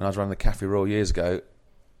 when I was running the Cafe Royal years ago,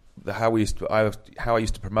 how I used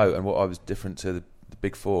to promote and what I was different to the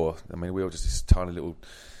Big Four. I mean, we were just this tiny little,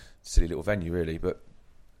 silly little venue, really. But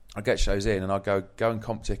I'd get shows in, and I'd go and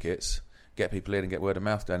comp tickets, get people in, and get word of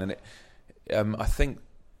mouth done. And I think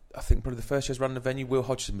probably the first shows running the venue, Will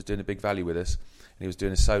Hodgson was doing a big value with us, and he was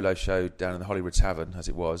doing a solo show down in the Hollywood Tavern, as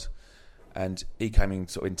it was. And he came in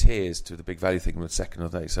sort of in tears to the big value thing on the second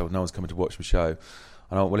of the day, so no one's coming to watch my show. And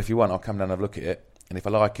I went, well, if you want, I'll come down and have a look at it, and if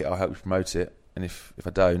I like it, I'll help you promote it, and if I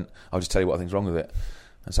don't, I'll just tell you what I think's wrong with it.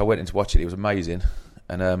 And so I went in to watch it. It was amazing,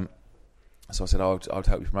 and so I said, I'll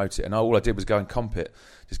help you promote it. And all I did was go and comp it,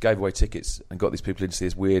 just gave away tickets and got these people in to see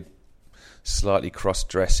this weird, slightly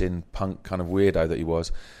cross-dressing punk kind of weirdo that he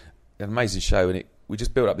was. An amazing show, and we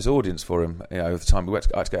just built up this audience for him. Over the time, I had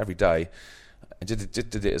to go every day. And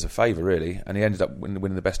did it as a favour, really, and he ended up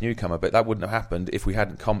winning the best newcomer. But that wouldn't have happened if we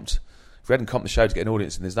hadn't comped. If we hadn't comped the show to get an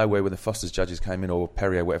audience, and there's no way when the Foster's judges came in, or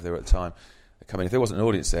Perrier, whatever they were at the time, they come in. If there wasn't an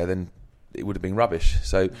audience there, then it would have been rubbish.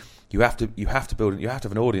 So you have to build. You have to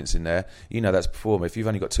have an audience in there. That's a performer. If you've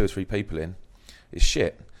only got 2 or 3 people in, it's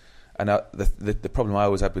shit. And the problem I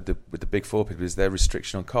always had with the Big Four people is their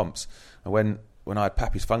restriction on comps. And when I had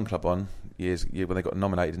Pappy's Fun Club on when they got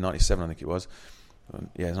nominated in '97, I think it was.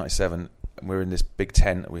 Yeah, it was '97. And we were in this big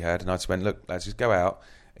tent that we had, and I just went, look, lads, just go out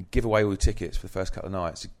and give away all the tickets for the first couple of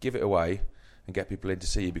nights. Just give it away and get people in to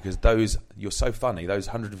see you, because you're so funny, those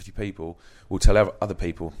 150 people will tell other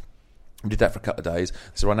people. We did that for a couple of days.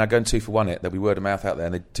 So right now, go and 2 for 1 it. There'll be word of mouth out there,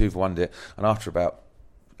 and they 2 for 1'd it. And after about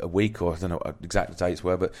a week, or I don't know what exact dates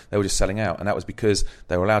were, but they were just selling out. And that was because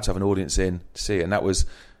they were allowed to have an audience in to see it. And that was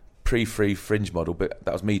pre-free fringe model, but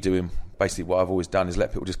that was me doing basically what I've always done, is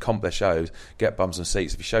let people just comp their shows, get bums on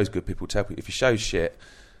seats. If your show's good, people tell people. If your show's shit,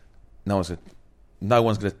 no one's going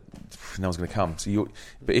to come. So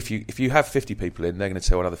but if you have 50 people in, they're going to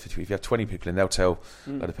tell another 50. If you have 20 people in, they'll tell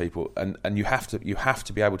other people, and you have to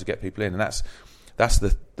be able to get people in, and that's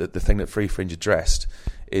the thing that Free Fringe addressed,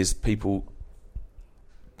 is people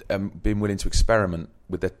being willing to experiment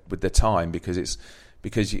with their time, because if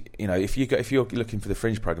you're looking for the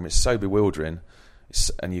Fringe program, it's so bewildering.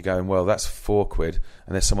 And you're going, well, that's £4, and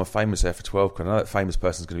there's someone famous there for £12. I know that famous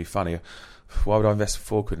person's going to be funny. Why would I invest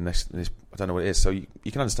 £4 in this? I don't know what it is. So you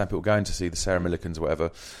can understand people going to see the Sarah Millicans or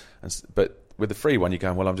whatever. But with the free one, you're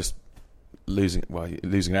going, well, I'm just losing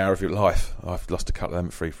an hour of your life. I've lost a couple of them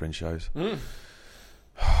at Free Fringe shows.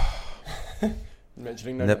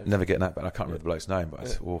 Mentioning no names. Never getting that back. I can't remember the bloke's name, but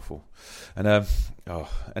it's awful. And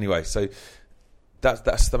anyway, so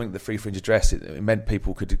that's something the Free Fringe addressed. It meant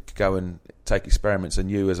people could go and take experiments,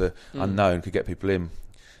 and you as a unknown could get people in.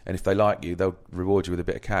 And if they like you, they'll reward you with a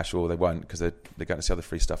bit of cash, or they won't, because they're going to see other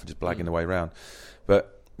free stuff and just blagging their way around.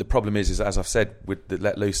 But the problem is as I've said with the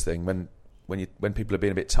let loose thing, when people are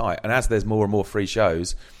being a bit tight, and as there's more and more free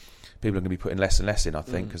shows, people are going to be putting less and less in, I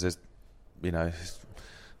think, because there's,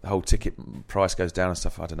 the whole ticket price goes down and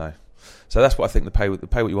stuff. I don't know. So that's what I think the pay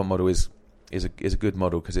what you want model is a good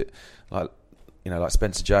model, because it like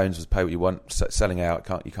Spencer Jones was pay what you want, selling out.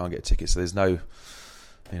 You can't get a ticket, so there's no,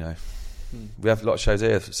 we have a lot of shows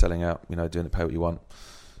here selling out, doing the pay what you want,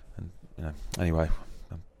 and anyway.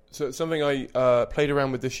 So it's something I played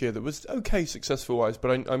around with this year that was okay successful-wise,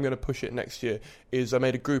 but I'm going to push it next year, is I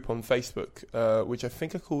made a group on Facebook, which I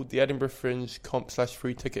think I called the Edinburgh Fringe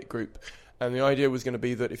Comp/free ticket group. And the idea was going to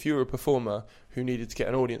be that if you were a performer who needed to get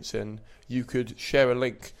an audience in, you could share a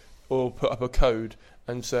link or put up a code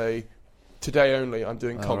and say, today only, I'm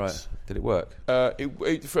doing comps. Right. Did it work?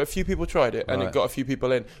 For a few people tried it, and it got a few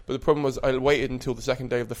people in. But the problem was I waited until the second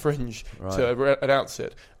day of the Fringe to announce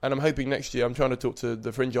it. And I'm hoping next year, I'm trying to talk to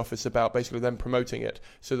the Fringe office about basically them promoting it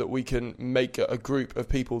so that we can make a group of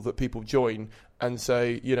people that people join and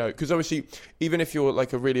say, you know, because obviously, even if you're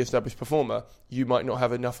like a really established performer, you might not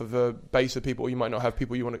have enough of a base of people, or you might not have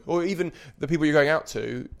people you want to, or even the people you're going out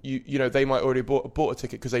to, you know, they might already bought a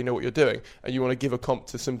ticket because they know what you're doing, and you want to give a comp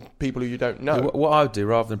to some people who you don't know. What I would do,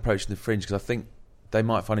 rather than approaching the Fringe, because I think they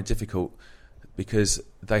might find it difficult, because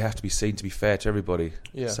they have to be seen to be fair to everybody.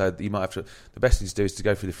 Yeah. So you might have to. The best thing to do is to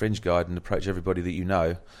go through the Fringe guide and approach everybody that you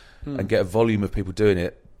know, and get a volume of people doing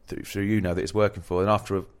it through you know that it's working for. And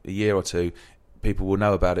after a year or two, people will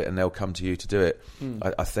know about it and they'll come to you to do it.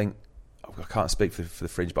 I think, I can't speak for the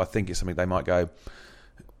Fringe, but I think it's something they might go.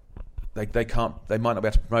 They might not be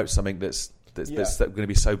able to promote something that's going to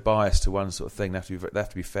be so biased to one sort of thing. They have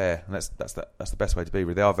to be fair, and that's the best way to be.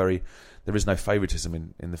 Really, there is no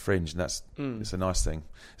favouritism in the Fringe, and it's a nice thing.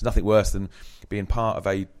 There's nothing worse than being part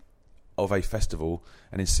of a festival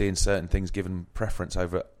and in seeing certain things given preference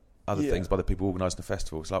over other things by the people organising the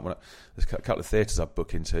festival. It's like there's a couple of theatres I've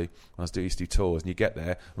booked into when I used to do tours, and you get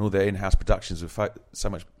there and all their in-house productions were so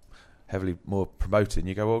much heavily more promoted, and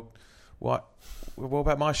you go, well, what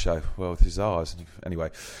about my show? Well, this is ours.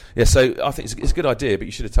 Anyway, yeah, so I think it's a good idea, but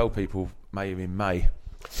you should have told people maybe in May.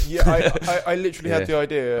 Yeah, I literally had the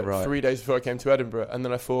idea 3 days before I came to Edinburgh, and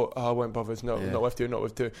then I thought, I won't bother, it's not worth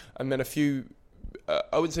doing. And then a few,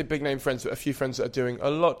 I wouldn't say big name friends, but a few friends that are doing a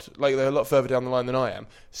lot, like they're a lot further down the line than I am,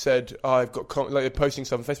 said, I've got like they're posting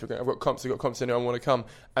stuff on Facebook, I've got comps, anyone want to come?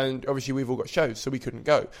 And obviously we've all got shows, so we couldn't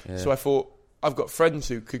go. Yeah. So I thought, I've got friends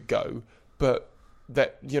who could go, but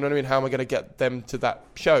that, you know what I mean, how am I going to get them to that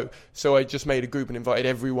show? So I just made a group and invited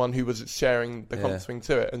everyone who was sharing the comps thing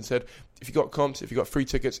to it, and said, if you've got comps, if you've got free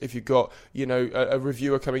tickets, if you've got, you know, a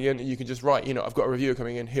reviewer coming in, you can just write, you know, I've got a reviewer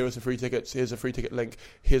coming in, here are some free tickets, here's a free ticket link,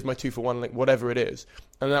 here's my 2-for-1 link, whatever it is.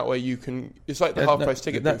 And that way you can, it's like the half-price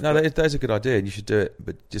ticket. That is a good idea, and you should do it,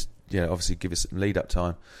 but just, you know, obviously give us some lead-up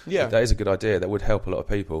time. Yeah. But that is a good idea. That would help a lot of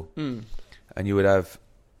people. And you would have,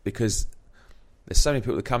 because there's so many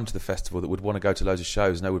people that come to the festival that would want to go to loads of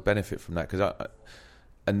shows, and they would benefit from that, because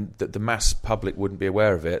the mass public wouldn't be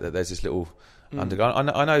aware of it, that there's this little underground.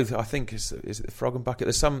 I know. I think is it the Frog and Bucket?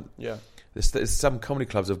 There's some. Yeah. There's some comedy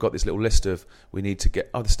clubs have got this little list of we need to get.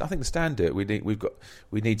 I think the Stand do it. We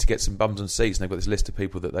need to get some bums on seats, and they've got this list of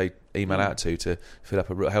people that they email out to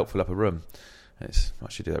help fill up a room. I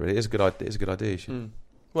should do that. Really, it is a good idea. It's a good idea.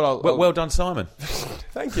 Well done, Simon.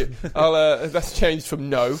 Thank you. That's changed from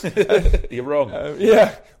no. You're wrong.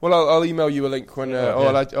 Yeah. Well, I'll email you a link when,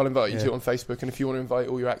 or I'll invite you to it on Facebook. And if you want to invite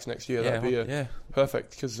all your acts next year, that'd be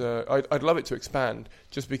perfect. Because I'd love it to expand.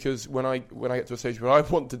 Just because when I get to a stage where I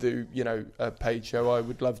want to do, you know, a paid show, I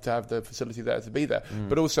would love to have the facility there to be there.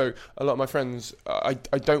 But also, a lot of my friends, I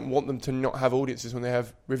don't want them to not have audiences when they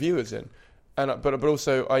have reviewers in. But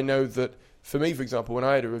also, I know that. For me, for example, when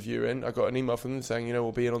I had a review in, I got an email from them saying, you know,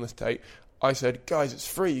 we'll be in on this date. I said, guys, it's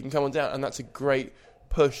free. You can come on down. And that's a great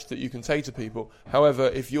push that you can say to people. However,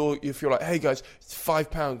 if you're like, hey, guys, it's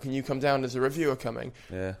 £5. Can you come down? There's a reviewer coming.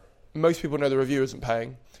 Yeah. Most people know the reviewer isn't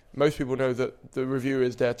paying. Most people know that the reviewer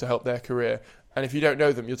is there to help their career. And if you don't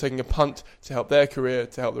know them, you're taking a punt to help their career,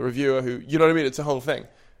 to help the reviewer who, you know what I mean? It's a whole thing.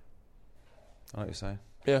 I know what you're saying.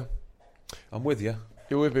 Yeah. I'm with you.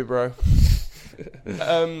 You're with me, bro.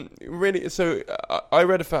 Really, so I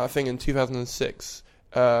read a thing in 2006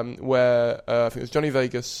 where I think it was Johnny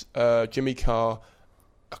Vegas, Jimmy Carr,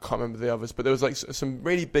 I can't remember the others, but there was like some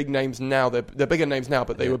really big names now. They're bigger names now,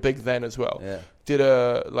 but they were big then as well. Yeah. Did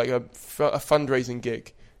a fundraising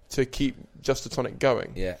gig to keep Just a Tonic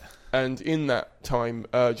going. Yeah. And in that time,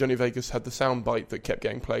 Johnny Vegas had the soundbite that kept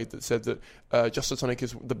getting played that said that Just a Tonic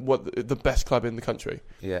is the best club in the country.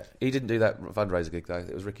 Yeah, he didn't do that fundraiser gig though.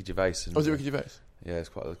 It was Ricky Gervais. Was it Ricky Gervais? Yeah, it's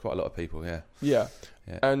quite a lot of people. Yeah. Yeah.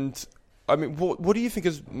 And I mean, what do you think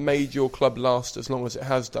has made your club last as long as it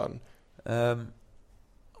has done? I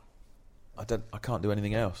can't do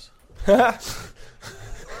anything else. No.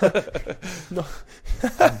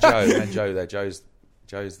 and Joe there. Joe's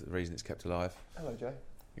the reason it's kept alive. Hello, Joe.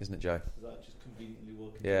 Isn't it, Joe? Is that just conveniently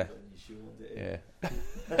walking yeah. up and you shoehorned it in?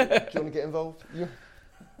 Yeah. Do you want to get involved? Yeah.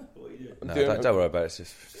 What are you No, don't worry about it.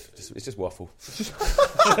 It's just waffle.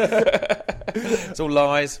 It's all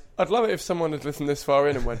lies. I'd love it if someone had listened this far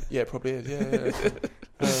in and went, "Yeah, it probably is."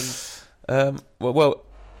 Yeah. Well,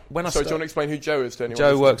 when Sorry, do you want to explain who Joe is to anyone?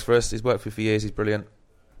 Joe works for us. He's worked for us for years. He's brilliant.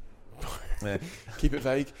 Yeah. Keep it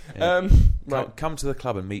vague. Yeah. Right. Come to the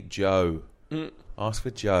club and meet Joe. Ask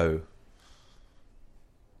for Joe.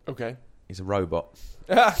 Okay. He's a robot.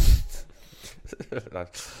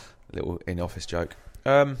 Little in-office joke.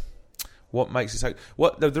 What makes it so...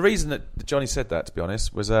 The reason that Johnny said that, to be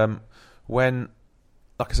honest, was when,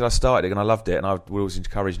 like I said, I started it and I loved it, and I would always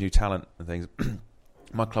encourage new talent and things.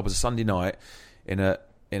 My club was a Sunday night in an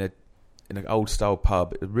old style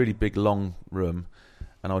pub, a really big long room,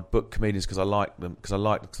 and I would book comedians because I liked them, because I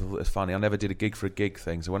thought it was funny. I never did a gig for a gig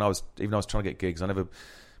thing. So when I was trying to get gigs, I made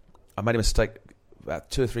a mistake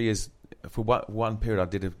about 2 or 3 years. For one period, I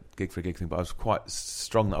did a gig for a gig thing, but I was quite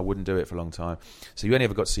strong that I wouldn't do it for a long time. So you only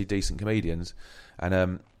ever got to see decent comedians, and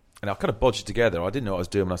I kind of bodged it together. I didn't know what I was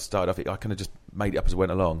doing when I started off. I kind of just made it up as I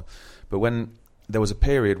went along. But when there was a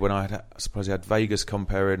period when I suppose I had Vegas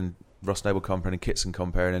comparing and Ross Noble comparing and Kitson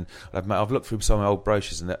comparing, and I've looked through some of my old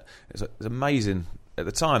brochures, and it's amazing. At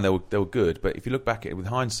the time, they were good, but if you look back at it with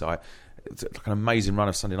hindsight, it's like an amazing run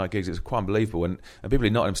of Sunday night gigs. It was quite unbelievable, and people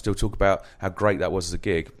in Nottingham still talk about how great that was as a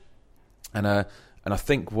gig. And I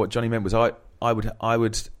think what Johnny meant was I would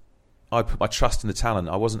put my trust in the talent.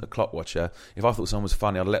 I wasn't a clock watcher. If I thought someone was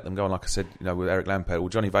funny, I'd let them go. And like I said, with Eric Lampert, or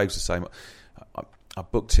Johnny Vegas was the same. I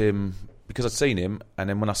booked him because I'd seen him, and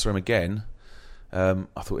then when I saw him again, I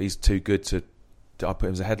thought he's too good to I put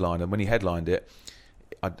him as a headliner. And when he headlined it,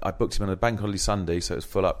 I booked him on a bank holiday Sunday, so it was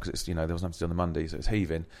full up because there was nothing to do on the Monday, so it was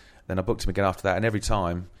heaving. Then I booked him again after that, and every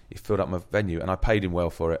time he filled up my venue, and I paid him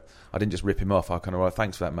well for it. I didn't just rip him off. I kind of,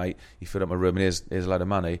 thanks for that, mate. He filled up my room, and here's a load of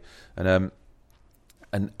money. And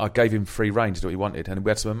I gave him free rein to do what he wanted, and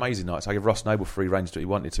we had some amazing nights. I gave Ross Noble free rein to do what he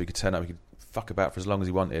wanted, so he could turn up, he could fuck about for as long as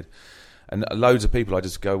he wanted. And loads of people, I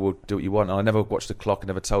just go, well, do what you want. And I never watched the clock. I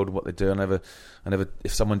never told them what they do. I never,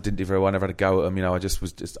 if someone didn't do very well, I never had a go at them.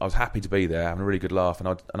 I was happy to be there, having a really good laugh. And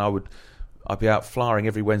I'd be out flying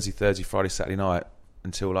every Wednesday, Thursday, Friday, Saturday night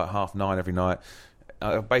until like 9:30 every night.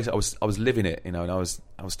 Basically, I was living it, and I was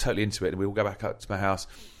totally into it. And we would go back up to my house.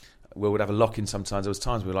 We would have a lock in sometimes. There was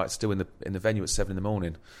times we were like still in the venue at 7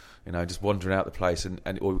 a.m, just wandering out the place,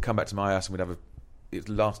 or we'd come back to my house and it would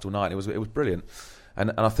last all night. It was brilliant.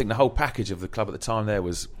 And I think the whole package of the club at the time there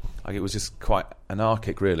was like, it was just quite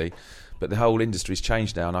anarchic, really. But the whole industry's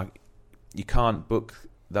changed now, and you can't book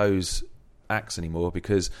those acts anymore,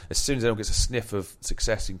 because as soon as anyone gets a sniff of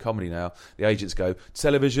success in comedy now, the agents go,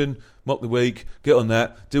 television, mock the week, get on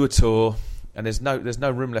that, do a tour. And there's no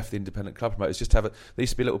room left for the independent club promoters. Just there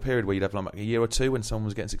used to be a little period where you'd have like a year or two when someone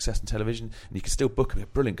was getting success in television, and you could still book them.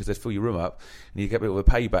 Brilliant, because they'd fill your room up, and you'd get a bit of a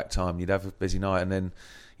payback time. You'd have a busy night, and then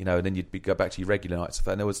you'd go back to your regular nights.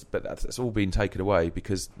 But that's all been taken away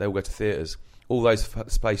because they all go to theatres. All those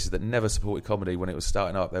places that never supported comedy when it was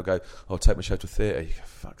starting up, they'll go, "I'll take my show to a theatre." You go,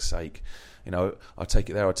 "For fuck's sake, I'll take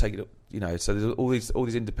it there. I'll take it." So there's all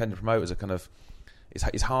these independent promoters are kind of.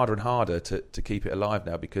 It's harder and harder to keep it alive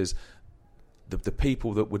now, because the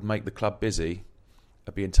people that would make the club busy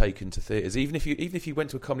are being taken to theatres. Even if you went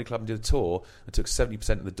to a comedy club and did a tour and took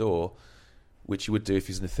 70% of the door, which you would do if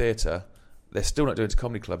you was in a theatre, they're still not doing it to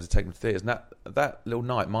comedy clubs. They're taking them to theatres, and that little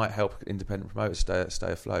night might help independent promoters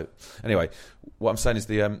stay afloat. Anyway, what I'm saying is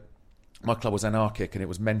my club was anarchic, and it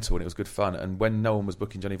was mental, and it was good fun. And when no one was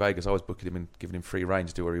booking Johnny Vegas, I was booking him and giving him free rein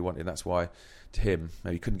to do whatever he wanted. And that's why, to him,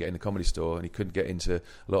 he couldn't get in the Comedy Store, and he couldn't get into a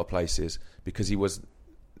lot of places because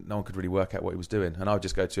no one could really work out what he was doing. And I would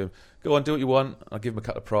just go to him, "Go on, do what you want." I'd give him a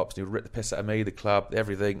couple of props, and he would rip the piss out of me, the club,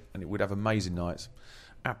 everything, and we'd have amazing nights.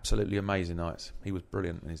 Absolutely amazing nights. He was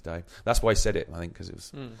brilliant in his day. That's why he said it, I think, because it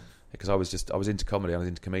was because I was into comedy, I was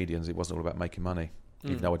into comedians. It wasn't all about making money,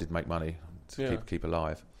 even though I did make money to keep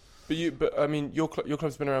alive. But I mean, your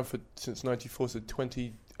club's been around since '94, so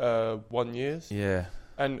 21 years. Yeah.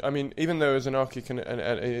 And I mean, even though it was anarchic in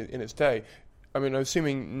its day, I mean, I'm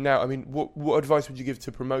assuming now. I mean, what advice would you give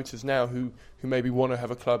to promoters now who maybe want to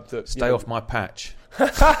have a club that stay off my patch?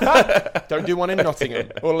 Don't do one in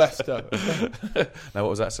Nottingham or Leicester. No, what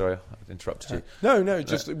was that? Sorry, I interrupted you. No.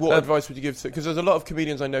 Just what advice would you give to? Because there's a lot of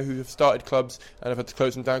comedians I know who have started clubs and have had to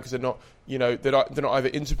close them down because they're not either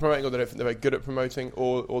into promoting, or they don't think they're very good at promoting,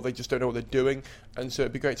 or they just don't know what they're doing. And so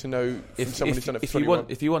it'd be great to know from someone who's done it fully well.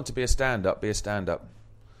 If you want to be a stand-up, be a stand-up.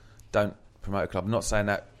 Don't promote a club. I'm not saying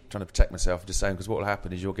that trying to protect myself, just saying, because what will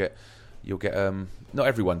happen is you'll get not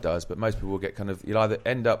everyone does, but most people will get you'll either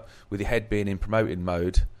end up with your head being in promoting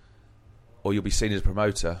mode, or you'll be seen as a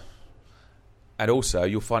promoter. And also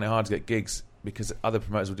you'll find it hard to get gigs because other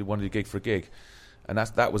promoters would want to do gig for a gig. And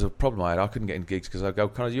that was a problem I had. I couldn't get in gigs because I'd go,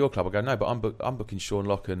 can I do your club? I go, no, but I'm booking Sean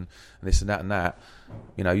Locke and this and that.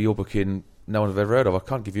 You know, you're booking no one I've ever heard of. I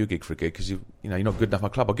can't give you a gig for a gig because you're not good enough for my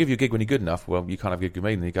club. I'll give you a gig when you're good enough. Well, you can't have a gig with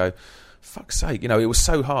me. And you go, fuck's sake. You know, it was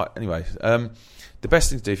so hard. Anyway, the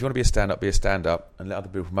best thing to do, if you want to be a stand-up and let other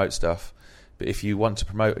people promote stuff. But if you want to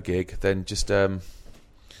promote a gig, then just don't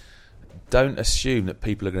assume that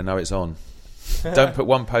people are going to know it's on. Don't put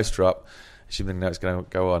one poster up assuming they know it's going to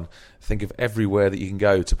go on. Think of everywhere that you can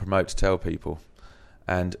go to promote, to tell people,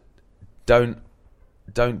 and don't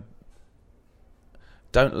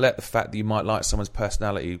let the fact that you might like someone's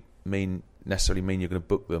personality necessarily mean you're going to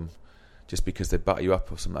book them just because they butter you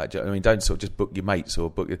up or something like that. I mean, don't sort of just book your mates or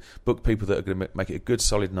book people that are going to make it a good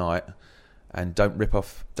solid night, and don't rip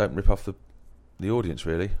off the audience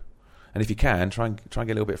really. And if you can, try and get a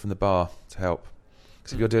little bit from the bar to help.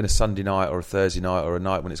 Because if you're doing a Sunday night or a Thursday night or a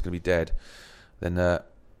night when it's going to be dead, then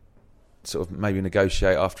sort of maybe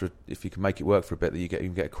negotiate after, if you can make it work for a bit, that you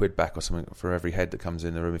can get £1 back or something for every head that comes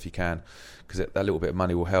in the room if you can, because that little bit of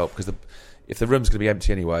money will help. Because if the room's going to be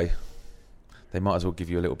empty anyway, they might as well give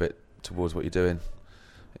you a little bit towards what you're doing.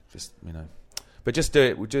 But just do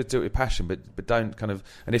it. Just do it with passion. But don't kind of.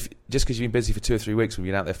 And if just because you've been busy for 2 or 3 weeks when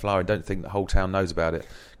you're out there flying, don't think the whole town knows about it,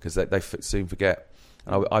 because they soon forget.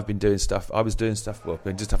 And I've been doing stuff. I was doing stuff. Well, I've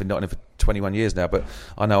been just having Nottingham for 21 years now. But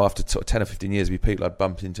I know after sort of 10 or 15 years, there'll be people I'd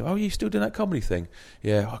bump into. Oh, you still doing that comedy thing?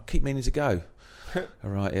 Yeah, I keep meaning to go. All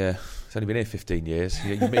right, yeah. It's only been here 15 years.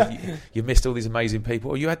 You've missed all these amazing people.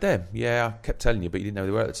 Oh, you had them? Yeah, I kept telling you, but you didn't know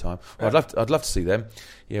they were at the time. Well, I'd love to see them.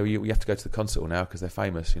 Yeah, well, you have to go to the concert hall now because they're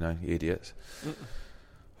famous. You idiots.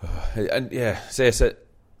 And yeah, so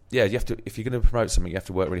you have to. If you're going to promote something, you have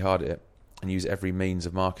to work really hard at it and use every means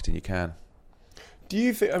of marketing you can. Do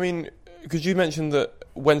you think, I mean, because you mentioned that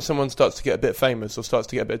when someone starts to get a bit famous or starts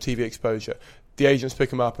to get a bit of TV exposure, the agents pick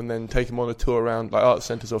them up and then take them on a tour around like art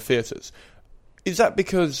centres or theatres. Is that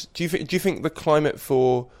because, do you think the climate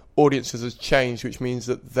for audiences has changed, which means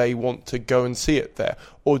that they want to go and see it there?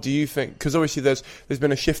 Or do you think, because obviously there's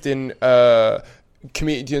been a shift in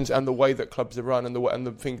comedians and the way that clubs are run and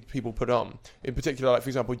the things people put on. In particular, like for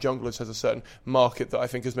example, Junglers has a certain market that I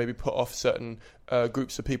think has maybe put off certain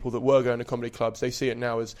groups of people that were going to comedy clubs. They see it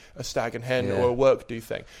now as a stag and hen or a work do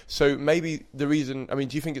thing. So maybe the reason, I mean,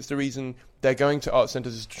 do you think it's the reason they're going to art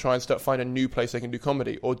centres is to try and find a new place they can do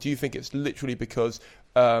comedy? Or do you think it's literally because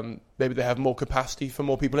maybe they have more capacity for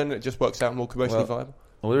more people in it, it just works out more commercially viable?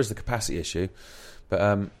 Well, there is the capacity issue,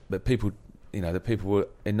 but people... the people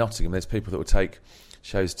in Nottingham, there's people that will take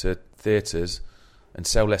shows to theatres and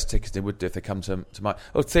sell less tickets than they would do if they come to my...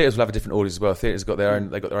 Oh, theatres will have a different audience as well. Theatres got their own...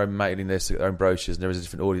 They've got their own mailing list, their own brochures, and there is a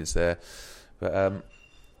different audience there. But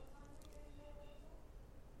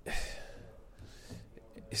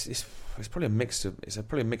it's probably a mixture. It's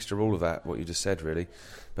probably a mixture of all of that, what you just said, really.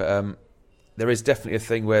 But there is definitely a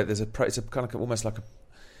thing where there's it's a kind of almost like a...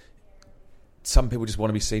 Some people just want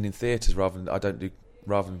to be seen in theatres rather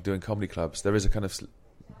than doing comedy clubs. There is a kind of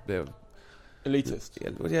bit of elitist.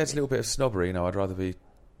 Yeah, it's a little bit of snobbery. I'd rather be,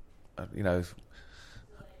 I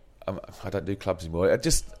don't do clubs anymore.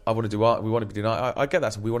 I want to do art. We want to be doing art. I get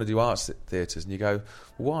that. We want to do arts theatres, and you go,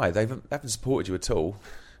 why? They haven't supported you at all.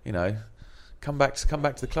 Come back to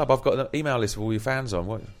the club. I've got an email list of all your fans on.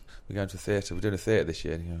 What? We're going to a theatre. We're doing a theatre this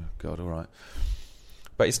year. And you go, God, all right.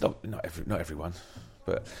 But it's not everyone.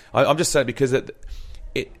 But I'm just saying because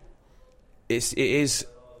it's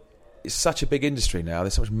such a big industry now.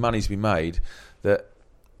 There's so much money to be made that,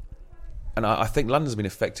 and I think London's been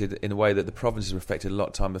affected in a way that the provinces were affected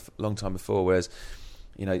a long time before. Whereas,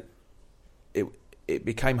 it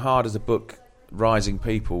became hard as a book rising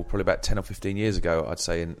people probably about 10 or 15 years ago. I'd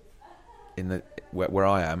say in the where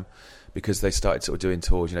I am, because they started sort of doing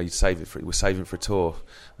tours. We're saving it for a tour.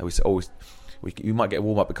 And you might get a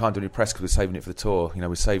warm up, but can't do any press because we're saving it for the tour.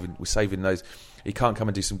 We're saving those. He can't come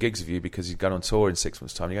and do some gigs with you because he's going on tour in 6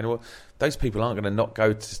 months' time. You're going, well, those people aren't going to not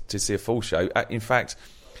go to see a full show. In fact,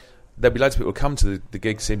 there'll be loads of people who come to the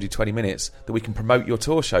gig, see him do 20 minutes, that we can promote your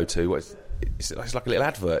tour show to. It's like a little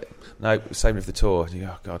advert. No, we're saving it for the tour. You go,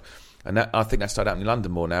 oh, God. And I think that started happening in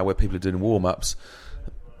London more now, where people are doing warm-ups,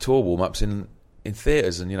 tour warm-ups in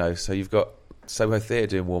theatres. And, so you've got Soho Theatre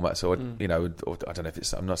doing warm-ups, or, or I don't know if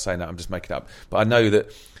it's... I'm not saying that, I'm just making it up. But I know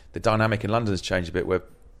that the dynamic in London has changed a bit, where...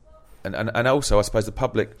 And also, I suppose the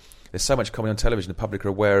public, there's so much comedy on television, the public are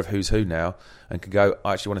aware of who's who now and can go,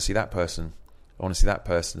 I actually want to see that person. I want to see that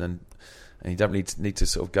person. And you don't need to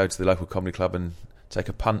sort of go to the local comedy club and take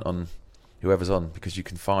a punt on whoever's on, because you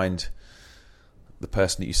can find the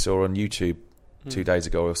person that you saw on YouTube 2 days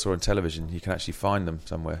ago or saw on television. You can actually find them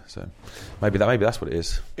somewhere. So maybe that's what it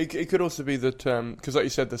is. It could also be that because, like you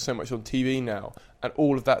said, there's so much on TV now, and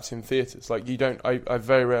all of that's in theatres. Like you don't. I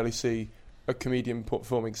very rarely see a comedian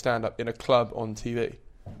performing stand-up in a club on TV.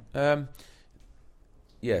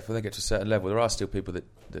 Yeah, if they get to a certain level, there are still people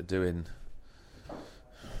that do in.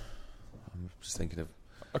 I'm just thinking of.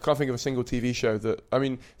 I can't think of a single TV show that. I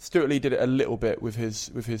mean, Stuart Lee did it a little bit with his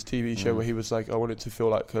TV show where he was like, I want it to feel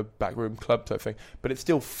like a backroom club type thing, but it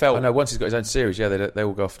still felt. I know. Once he's got his own series, they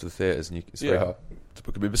all go off to the theatres, and it's very hard to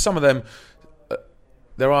book a movie. But some of them,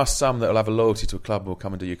 there are some that will have a loyalty to a club and will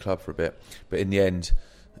come and do your club for a bit. But in the end,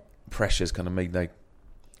 pressures kind of mean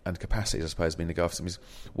and capacities, I suppose, mean they go off something.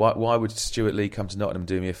 Why would Stuart Lee come to Nottingham and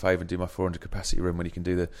do me a favour and do my 400 capacity room when he can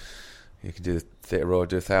do the Theatre Royal,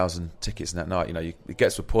 do 1,000 tickets in that night? You know, it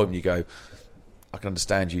gets to a point when you go, I can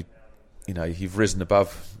understand you. You know, you've risen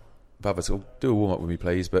above us. So do a warm up with me,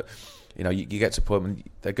 please. But you know, you get to a point when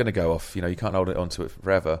they're going to go off. You know, you can't hold on to it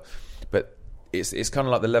forever. But it's kind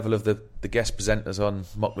of like the level of the guest presenters on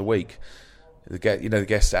Mock the Week. The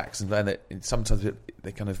guest acts, and then sometimes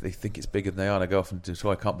they think it's bigger than they are. And they go off and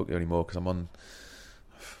I can't book you anymore because I'm on.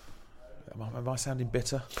 Am I sounding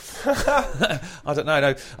bitter? I don't know.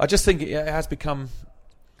 No, I just think it has become.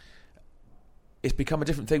 It's become a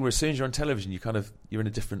different thing. Where as soon as you're on television, you're in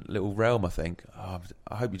a different little realm. I think. I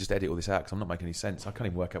hope you just edit all this out because I'm not making any sense. I can't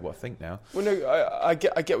even work out what I think now. Well, no, I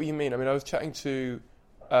get what you mean. I mean, I was chatting to.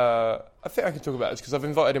 I think I can talk about this because I've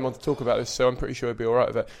invited him on to talk about this, so I'm pretty sure he'll be all right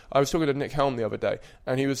with it. I was talking to Nick Helm the other day,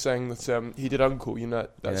 and he was saying that he did Uncle,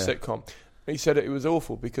 that sitcom. And he said it was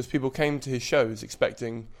awful because people came to his shows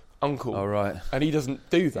expecting Uncle, and he doesn't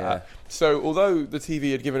do that. Yeah. So although the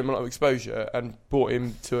TV had given him a lot of exposure and brought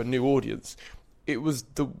him to a new audience, it was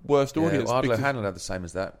the worst audience. Well, Ardlo Hanlon had the same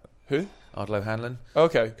as that. Who? Ardlo Hanlon.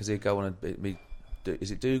 Okay. Because he'd go on and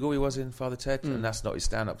is it Dougal he was in Father Ted? And that's not his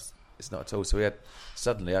stand-ups. It's not at all. So he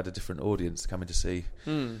suddenly had a different audience coming to see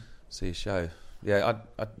his show. Yeah,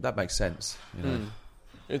 that makes sense. You know.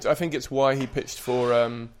 I think it's why he pitched for.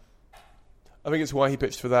 That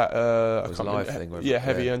live thing.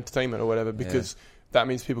 Heavy Entertainment or whatever, because that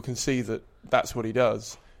means people can see that that's what he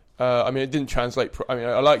does. I mean, it didn't translate.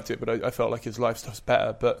 I liked it, but I felt like his live stuff's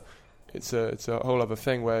better. But it's a whole other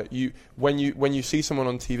thing where when you see someone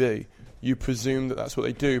on TV, you presume that that's what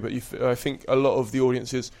they do. But I think a lot of the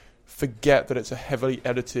audiences forget that it's a heavily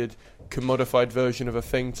edited, commodified version of a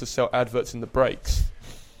thing to sell adverts in the breaks,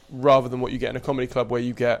 rather than what you get in a comedy club where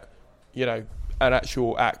you get, an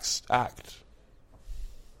actual act.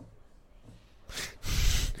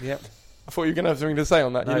 Yep. I thought you were going to have something to say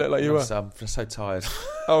on that. No, you look like you were. I'm just so tired.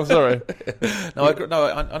 Oh, sorry. I know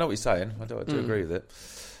what you're saying. I do agree with it.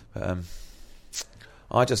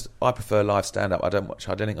 I prefer live stand-up. I don't watch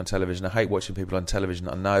anything on television. I hate watching people on television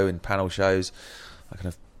I know in panel shows. I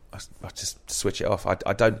just switch it off. I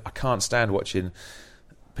can't stand watching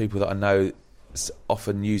people that I know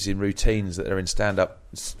often using routines that are in stand-up,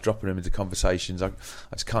 dropping them into conversations. I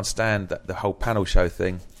just can't stand the whole panel show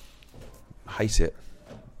thing. I hate it.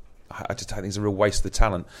 I just think it's a real waste of the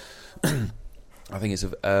talent. I think it's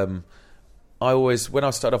when I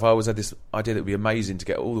started off, I always had this idea that it would be amazing to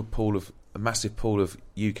get a massive pool of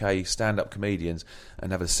UK stand-up comedians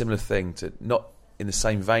and have a similar thing to, not in the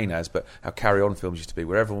same vein as, but how Carry On films used to be,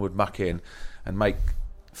 where everyone would muck in and make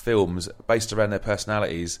films based around their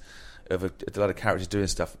personalities of a lot of characters doing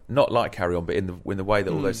stuff, not like Carry On, but in the way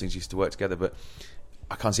that all those things used to work together. But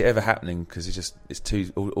I can't see it ever happening because it's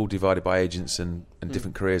too all divided by agents and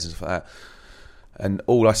different careers and stuff like that. And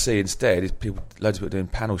all I see instead is loads of people doing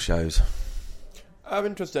panel shows. I'm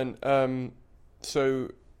interested.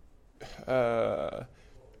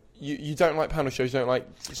 You don't like panel shows? You don't like?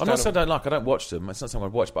 I'm not saying I don't like. I don't watch them. It's not something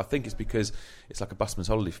I'd watch, but I think it's because it's like a busman's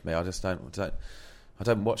holiday for me. I just don't watch them.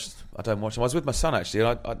 I was with my son actually,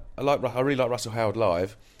 and I really like Russell Howard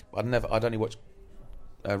live. I'd only watch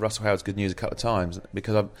Russell Howard's Good News a couple of times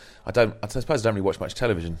because I suppose I don't really watch much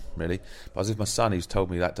television really. But I was with my son, who's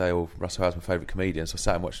told me that day, Russell Howard's my favourite comedian, so I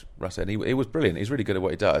sat and watched Russell, and he was brilliant. He's really good at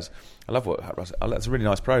what he does. I love what Russell. It's a really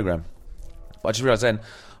nice programme. But I just realised then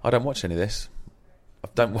I don't watch any of this. I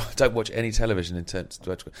don't watch any television in terms.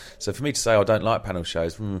 So for me to say I don't like panel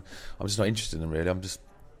shows, I'm just not interested in them really. I'm just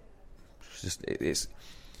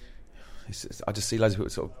I just see loads of people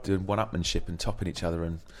sort of doing one-upmanship and topping each other,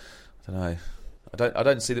 and I don't know. I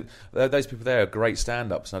don't see that those people there are great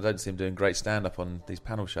stand-ups, and I don't see them doing great stand-up on these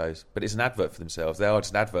panel shows. But it's an advert for themselves. They are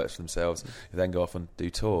just adverts for themselves who then go off and do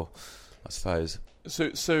tour, I suppose.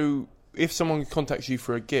 So if someone contacts you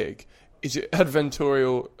for a gig, is it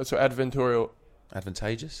adventorial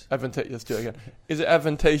Advantageous? Let's do it again. Is it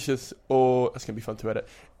advantageous, or that's going to be fun to edit?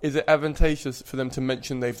 Is it advantageous for them to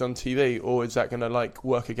mention they've done TV, or is that going to like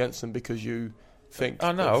work against them because you think?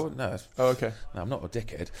 Oh no. Oh, okay. No, I'm not a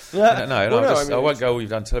dickhead. Yeah. I won't go. You've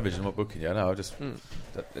done television. I'm not booking you. No, I just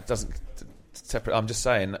it doesn't separate. I'm just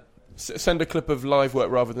saying. Send a clip of live work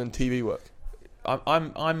rather than TV work.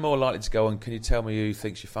 I'm more likely to go on. Can you tell me who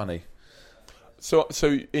thinks you're funny? So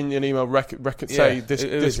in an email, say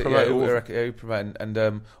this promoter. Who promote and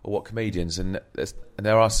or what comedians, and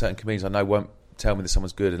there are certain comedians I know won't tell me that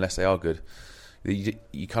someone's good unless they are good.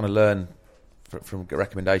 You kind of learn from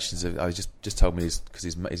recommendations. I just told me because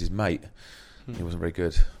he's his mate. He wasn't very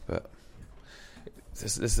good, but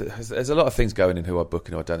there's a lot of things going in who I book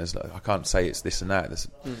and who I don't. I can't say it's this and that. It's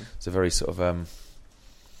a very sort of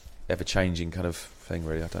ever changing kind of thing.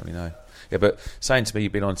 Really, I don't really know. Yeah, but saying to me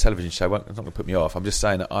you've been on a television show, it's not going to put me off. I'm just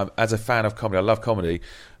saying that as a fan of comedy, I love comedy,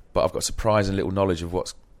 but I've got surprising little knowledge of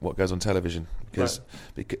what goes on television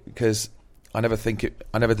because I never think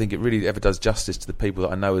it really ever does justice to the people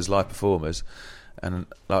that I know as live performers. And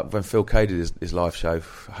like when Phil Kay did his live show,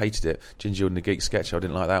 I hated it. Ginger and the Geek sketch, I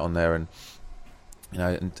didn't like that on there, and you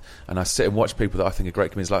know, and I sit and watch people that I think are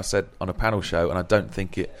great comedians, like I said, on a panel show, and I don't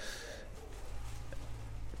think it.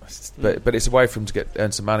 But it's a way for them to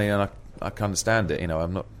earn some money, and I can understand it. You know,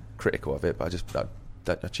 I'm not critical of it, but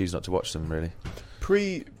I choose not to watch them really.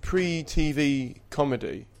 Pre TV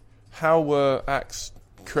comedy, how were acts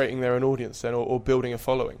creating their own audience then, or building a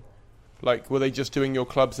following? Like, were they just doing your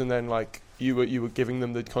clubs and then like you were giving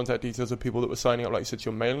them the contact details of people that were signing up, like you said, to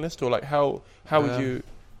your mailing list, or like how would you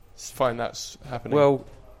find that's happening? Well,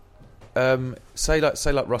 say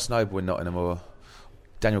like Ross Noble in Nottingham, or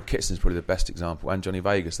Daniel Kitson's probably the best example, and Johnny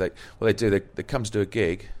Vegas. They come to do a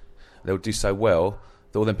gig, they'll do so well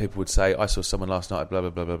that all then people would say, I saw someone last night, blah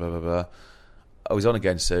blah blah blah blah blah blah. Oh, he's on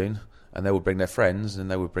again soon, and they would bring their friends,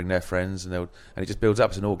 and they would bring their friends, and it just builds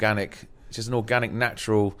up. It's just an organic,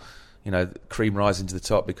 natural, you know, cream rising to the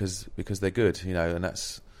top because they're good, you know, and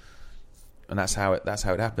that's how it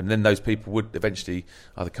happened. And then those people would eventually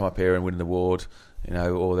either come up here and win an award, you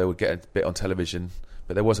know, or they would get a bit on television.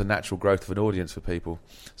 But there was a natural growth of an audience for people.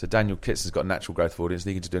 So Daniel Kitson's got a natural growth of audience.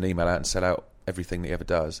 He can just do an email out and sell out everything that he ever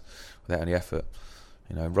does without any effort.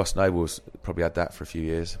 You know, Ross Noble's probably had that for a few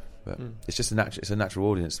years, but it's just a natural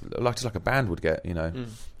audience, just like a band would get. You know,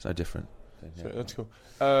 it's no different. Yeah. So that's cool.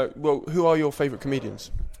 Well, who are your favourite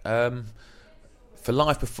comedians? For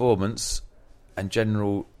live performance and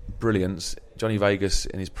general brilliance, Johnny Vegas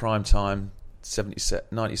in his prime time,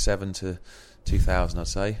 97 to 2000, I'd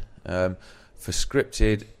say. For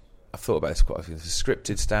scripted, I've thought about this quite a few. For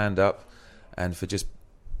scripted stand-up, and for just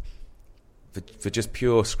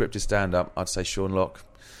pure scripted stand-up, I'd say Sean Lock.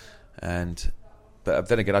 But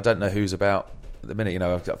then again, I don't know who's about at the minute. You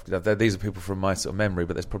know, these are people from my sort of memory,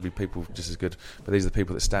 but there's probably people just as good. But these are the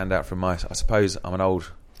people that stand out from my. I suppose I'm an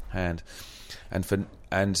old hand, and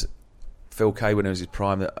Phil Kay, when he was his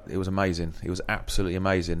prime, it was amazing. He was absolutely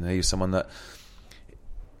amazing. He was someone that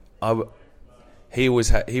He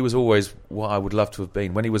was always what I would love to have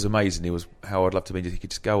been. When he was amazing, he was how I'd love to be. He could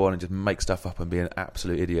just go on and just make stuff up and be an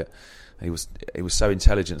absolute idiot. And he was so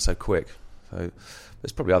intelligent, so quick. So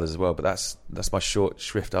there's probably others as well, but that's my short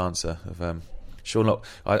shrift answer of Sean Lock.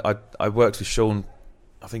 I worked with Sean,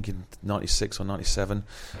 I think in '96 or '97.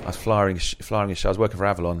 I was flying a show. I was working for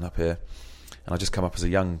Avalon up here, and I just come up as a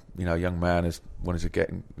young man who wanted to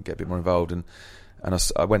get a bit more involved. And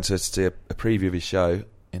I went to see a preview of his show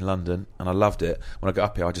in London, and I loved it. When I got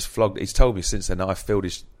up here, I just flogged. He's told me since then that I filled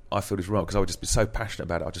his room because I would just be so passionate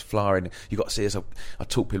about it. I just fly in. You got to see this. I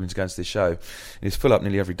talk people into going to this show. And he's full up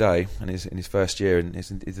nearly every day, and he's in his first year, and he's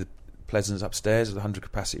the Pleasance upstairs with a 100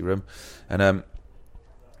 capacity room, and on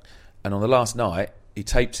the last night he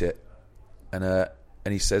taped it, and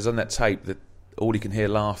he says on that tape that all he can hear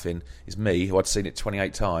laughing is me, who I'd seen it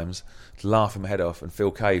 28 times, laughing my head off, and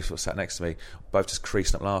Phil Kay sort of sat next to me, both just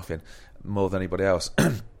creasing up laughing more than anybody else.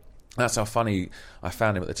 That's how funny I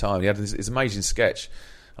found him at the time. He had this amazing sketch.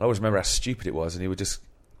 I always remember how stupid it was, and he would just.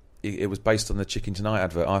 It was based on the Chicken Tonight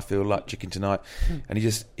advert. I feel like Chicken Tonight, and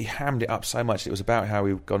he hammed it up so much. It was about how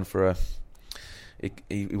he'd gone for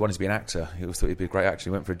he wanted to be an actor. He always thought he'd be a great actor.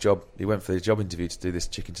 He went for a job. He went for the job interview to do this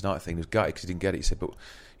Chicken Tonight thing. He was gutted because he didn't get it. He said, "But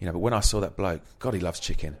when I saw that bloke, God, he loves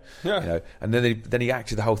chicken." Yeah. You know, and then he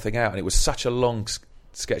acted the whole thing out, and it was such a long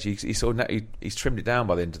sketch. He's trimmed it down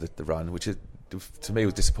by the end of the run, which to me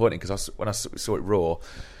was disappointing because when I saw it raw,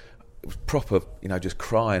 it was proper. Just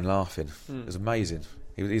crying, laughing. It was amazing.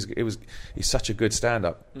 He's such a good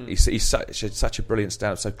stand-up. He's such a brilliant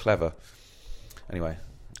stand-up, so clever. Anyway,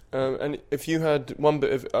 And if you had one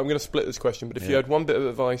bit of... I'm going to split this question, but if you had one bit of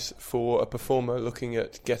advice for a performer looking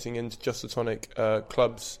at getting into Just the Tonic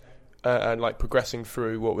clubs and like progressing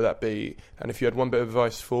through, what would that be? And if you had one bit of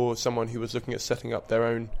advice for someone who was looking at setting up their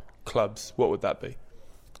own clubs, what would that be?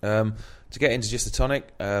 To get into Just the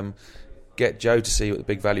Tonic, get Joe to see you at the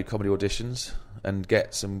Big Value comedy auditions and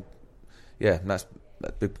get some... Yeah, and that's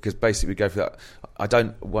because basically we go for that. I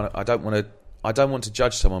don't want to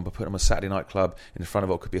judge someone by putting them on a Saturday night club in front of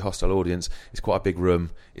what could be a hostile audience. It's quite a big room.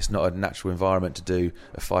 It's not a natural environment to do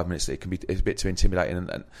a 5 minutes. It's a bit too intimidating,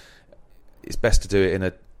 and it's best to do it in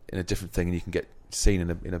a different thing, and you can get seen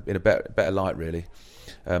in a better light, really.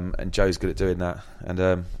 And Joe's good at doing that.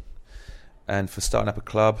 And for starting up a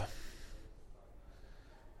club,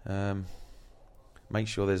 make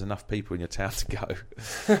sure there's enough people in your town to go.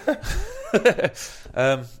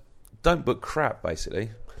 Don't book crap, basically.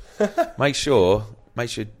 Make sure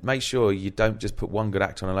you don't just put one good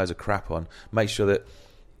actor on and loads of crap on. Make sure that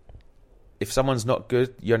if someone's not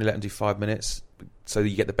good, you only let them do 5 minutes so that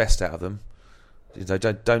you get the best out of them. You know,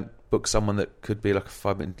 don't book someone that could be like a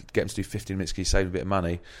 5 minute, get them to do 15 minutes because you save a bit of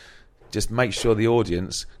money. Just make sure the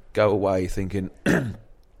audience go away thinking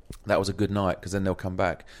that was a good night, because then they'll come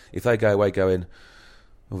back. If they go away going,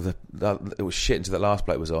 oh, it was shit until the last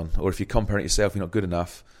bloke was on, or if you're comparing it yourself, you're not good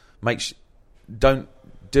enough. Don't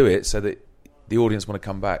do it so that the audience want to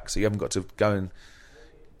come back. So you haven't got to go and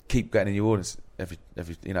keep getting in your audience every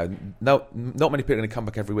not many people are going to come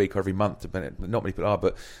back every week or every month. Not many people are,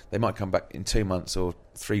 but they might come back in 2 months or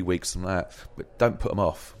 3 weeks, something like that. But don't put them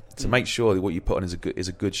off. So make sure that what you put on is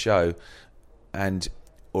a good show,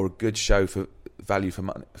 or a good show for value for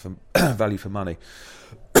money. Value for money.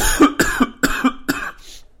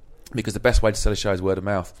 Because the best way to sell a show is word of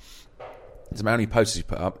mouth. It doesn't matter how many posters you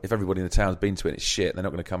put up. If everybody in the town's been to it and it's shit, they're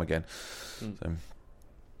not going to come again. So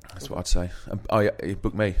that's what I'd say. You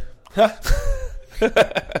book me. All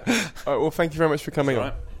right, well, thank you very much for coming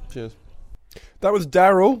on. Cheers. That was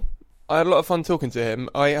Daryl. I had a lot of fun talking to him.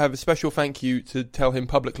 I have a special thank you to tell him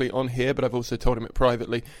publicly on here, but I've also told him it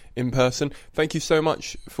privately in person. Thank you so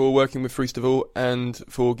much for working with Freestival and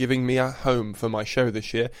for giving me a home for my show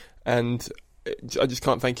this year. And I just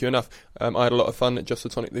can't thank you enough. I had a lot of fun at Just the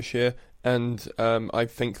Tonic this year, and I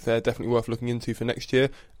think they're definitely worth looking into for next year.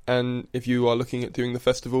 And if you are looking at doing the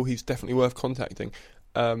festival, he's definitely worth contacting.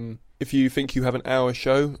 If you think you have an hour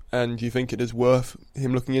show and you think it is worth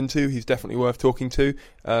him looking into, he's definitely worth talking to.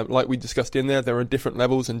 Like we discussed in there are different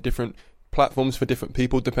levels and different platforms for different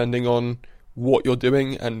people depending on what you're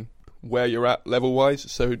doing and where you're at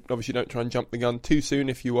level-wise. So obviously don't try and jump the gun too soon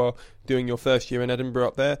if you are doing your first year in Edinburgh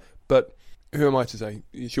up there. But who am I to say?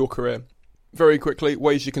 It's your career. Very quickly,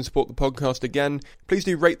 ways you can support the podcast again. Please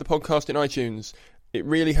do rate the podcast in iTunes. It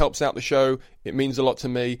really helps out the show. It means a lot to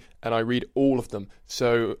me, and I read all of them.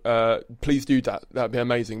 So please do that. That'd be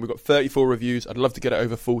amazing. We've got 34 reviews. I'd love to get it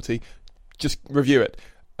over 40. Just review it.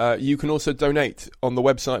 You can also donate on the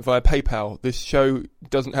website via PayPal. This show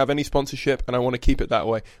doesn't have any sponsorship, and I want to keep it that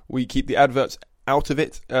way. We keep the adverts out of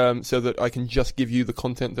it so that I can just give you the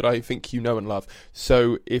content that I think you know and love.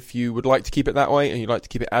 So if you would like to keep it that way and you'd like to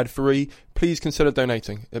keep it ad-free, please consider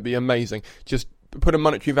donating. It'd be amazing. Just put a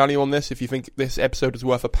monetary value on this. If you think this episode is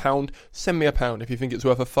worth £1, send me £1. If you think it's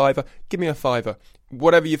worth £5, give me £5.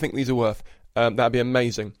 Whatever you think these are worth, that'd be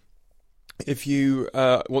amazing. If you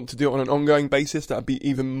want to do it on an ongoing basis, that'd be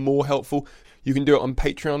even more helpful. You can do it on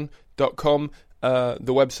patreon.com. The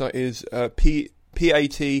website is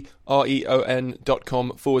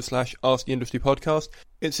patreon.com/Ask the Industry Podcast.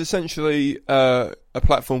 It's essentially a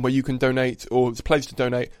platform where you can donate, or it's a place to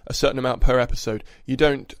donate a certain amount per episode. You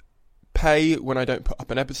don't pay when I don't put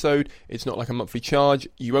up an episode. It's not like a monthly charge.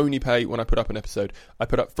 You only pay when I put up an episode. I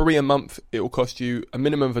put up 3 a month. It will cost you a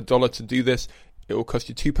minimum of $1 to do this. It will cost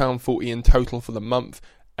you £2.40 in total for the month,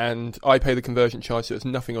 and I pay the conversion charge, so it's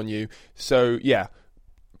nothing on you. So yeah,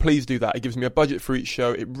 please do that. It gives me a budget for each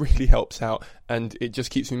show. It really helps out, and it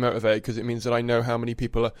just keeps me motivated because it means that I know how many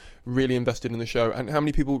people are really invested in the show and how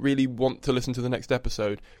many people really want to listen to the next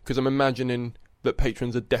episode, because I'm imagining that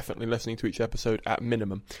patrons are definitely listening to each episode at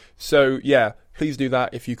minimum. So yeah, please do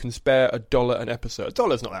that. If you can spare $1 an episode.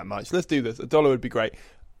 $1's not that much. Let's do this. $1 would be great.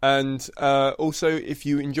 And also, if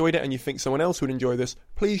you enjoyed it and you think someone else would enjoy this,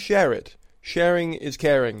 please share it. Sharing is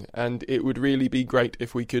caring, and it would really be great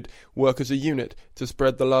if we could work as a unit to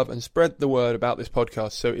spread the love and spread the word about this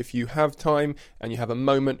podcast. So if you have time and you have a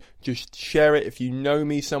moment, just share it. If you know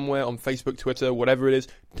me somewhere on Facebook, Twitter, whatever it is,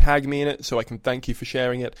 tag me in it so I can thank you for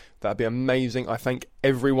sharing it. That'd be amazing. I thank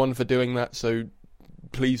everyone for doing that, so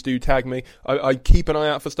please do tag me. I keep an eye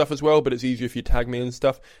out for stuff as well, but it's easier if you tag me and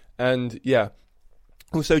stuff. And yeah,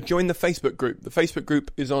 Also, join the Facebook group. The Facebook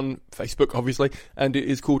group is on Facebook, obviously, and it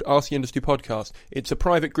is called Ask the Industry Podcast. It's a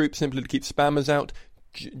private group simply to keep spammers out.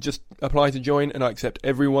 Just apply to join, and I accept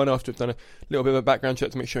everyone after I've done a little bit of a background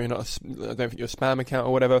check to make sure I don't think you're a spam account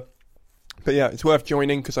or whatever. But yeah, it's worth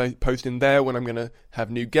joining because I post in there when I'm going to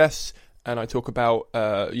have new guests, and I talk about,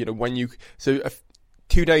 when you... So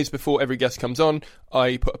 2 days before every guest comes on,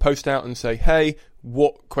 I put a post out and say, hey,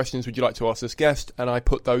 what questions would you like to ask this guest? And I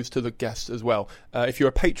put those to the guests as well. If you're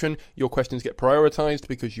a patron, your questions get prioritised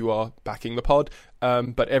because you are backing the pod,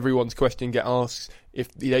 but everyone's question get asked.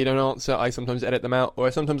 If they don't answer, I sometimes edit them out, or I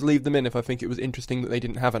sometimes leave them in if I think it was interesting that they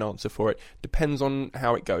didn't have an answer for it. Depends on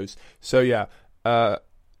how it goes. So yeah,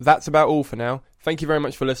 that's about all for now. Thank you very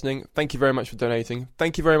much for listening. Thank you very much for donating.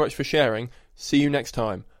 Thank you very much for sharing. See you next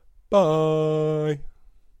time. Bye.